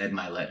while, but this Ed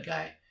Milet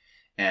guy,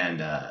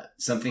 and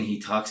something he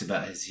talks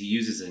about is he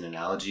uses an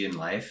analogy in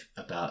life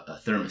about a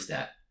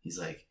thermostat. He's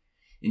like,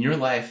 in your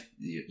life,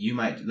 you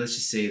might, let's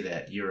just say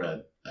that you're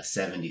a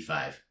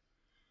 75,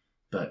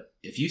 but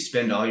if you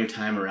spend all your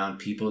time around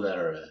people that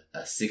are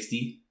a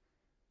 60,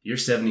 your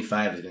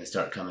 75 is going to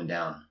start coming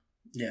down.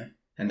 Yeah,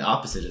 and the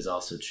opposite is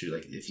also true.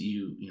 Like if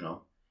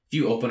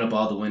you open up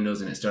all the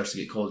windows and it starts to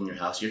get cold in your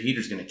house, your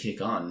heater's going to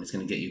kick on and it's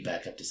going to get you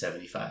back up to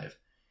 75.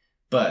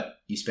 But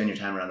you spend your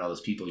time around all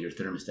those people, your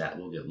thermostat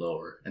will get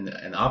lower. And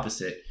the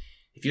opposite,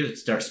 if you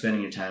start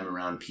spending your time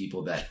around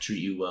people that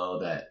treat you well,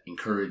 that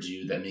encourage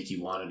you, that make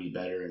you want to be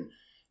better, and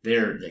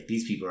they're like,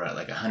 these people are at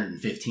like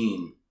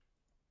 115,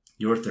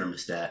 your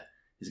thermostat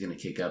is going to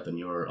kick up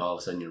and all of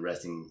a sudden your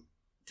resting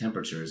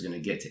temperature is going to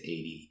get to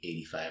 80,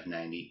 85,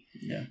 90.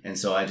 Yeah. And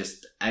so I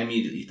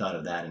immediately thought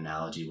of that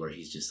analogy where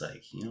he's just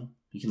like,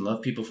 you can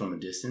love people from a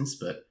distance,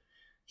 but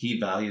he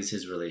values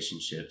his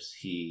relationships.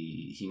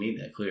 He made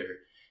that clear.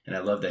 And I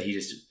love that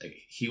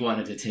he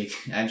wanted to take,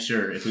 I'm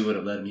sure if we would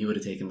have let him, he would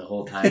have taken the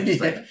whole time.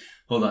 Just like,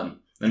 hold on,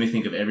 let me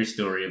think of every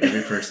story of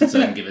every person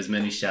so I can give as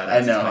many shout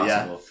outs as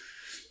possible.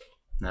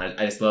 Yeah. And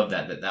I just love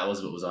that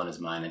was what was on his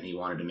mind. And he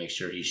wanted to make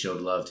sure he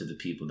showed love to the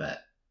people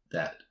that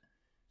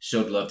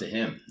showed love to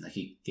him. Like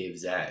he gave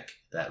Zach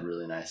that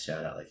really nice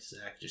shout out. Like,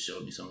 Zach just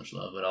showed me so much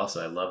love. But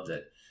also I love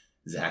that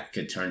Zach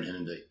could turn to him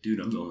and be like, dude,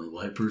 I'm the only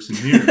white person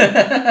here.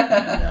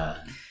 And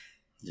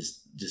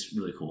just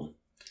really cool.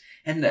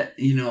 And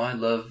I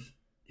love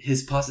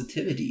his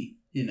positivity.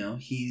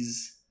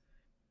 He's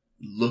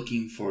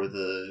looking for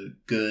the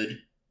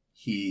good.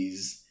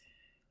 He's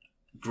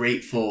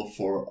grateful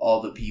for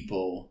all the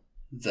people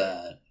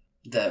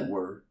that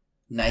were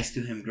nice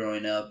to him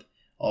growing up.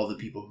 All the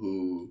people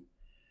who,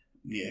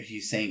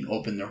 he's saying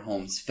opened their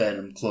homes, fed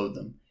them, clothed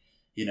them.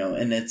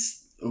 And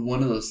it's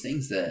one of those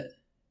things that,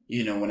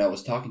 when I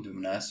was talking to him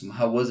and I asked him,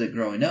 how was it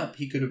growing up?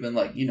 He could have been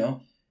like, he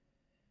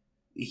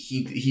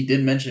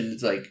did mention,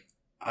 it's like,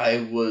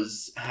 I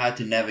had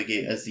to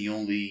navigate as the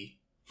only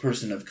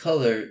person of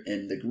color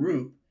in the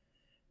group,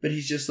 but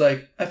he's just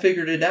like, I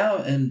figured it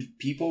out and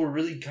people were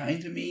really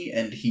kind to me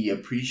and he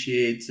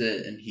appreciates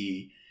it and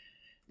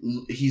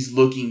he's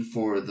looking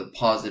for the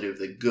positive,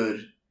 the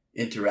good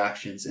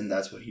interactions, and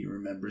that's what he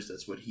remembers,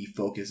 that's what he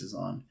focuses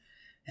on.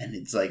 And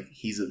it's like,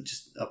 he's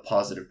just a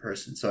positive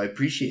person. So I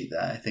appreciate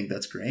that. I think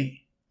that's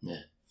great.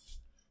 Yeah.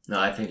 No,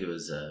 I think it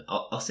was,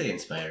 I'll say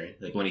inspiring.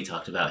 Like when he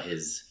talked about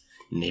his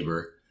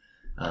neighbor,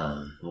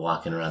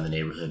 walking around the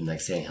neighborhood and like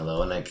saying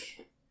hello, and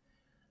like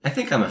I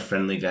think I'm a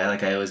friendly guy.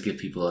 Like I always give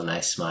people a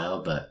nice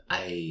smile, but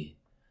I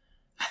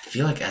I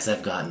feel like as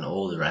I've gotten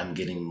older, I'm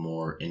getting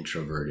more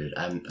introverted.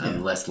 I'm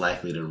less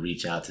likely to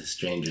reach out to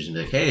strangers and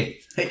be like,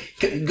 hey,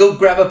 go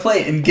grab a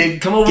plate and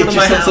come over to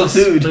my house, some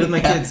food. Play with my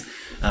kids.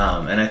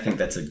 And I think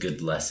that's a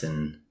good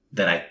lesson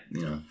that I,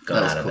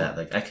 got out of that.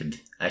 Like I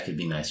could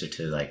be nicer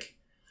to like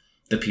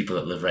the people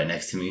that live right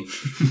next to me.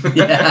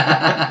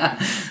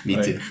 Me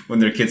too. When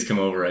their kids come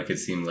over, I could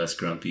seem less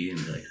grumpy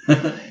and be like,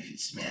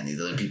 man, these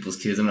other people's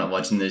kids, I'm not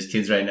watching those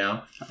kids right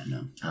now. I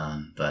know.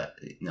 But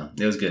no,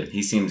 it was good.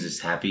 He seems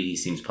just happy. He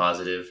seems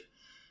positive.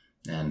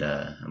 And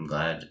I'm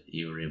glad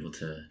you were able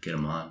to get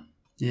him on.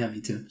 Yeah,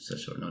 me too.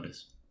 Such short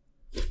notice.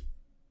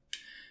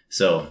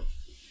 So,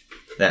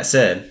 that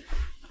said,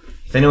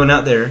 if anyone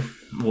out there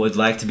would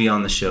like to be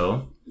on the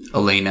show,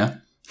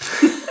 Elena,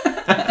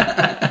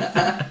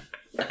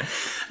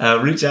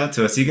 reach out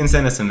to us. You can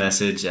send us a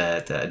message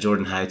at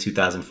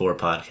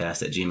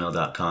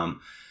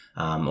jordanhigh2004podcast@gmail.com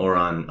or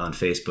on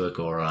Facebook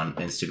or on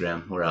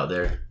Instagram. We're out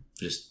there.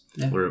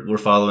 We're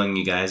following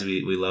you guys.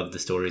 We love the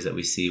stories that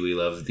we see. We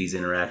love these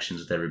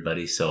interactions with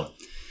everybody. So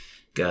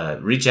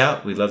reach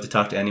out. We'd love to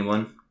talk to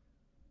anyone.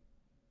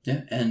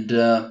 Yeah, and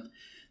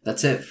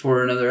that's it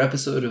for another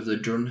episode of the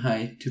Jordan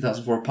High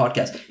 2004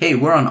 podcast. Hey,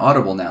 we're on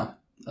Audible now.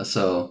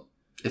 So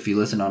if you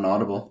listen on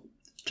Audible,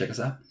 check us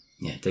out.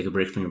 Yeah, take a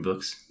break from your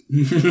books.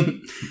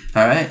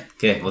 All right.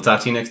 Okay, we'll talk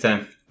to you next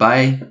time.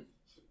 Bye.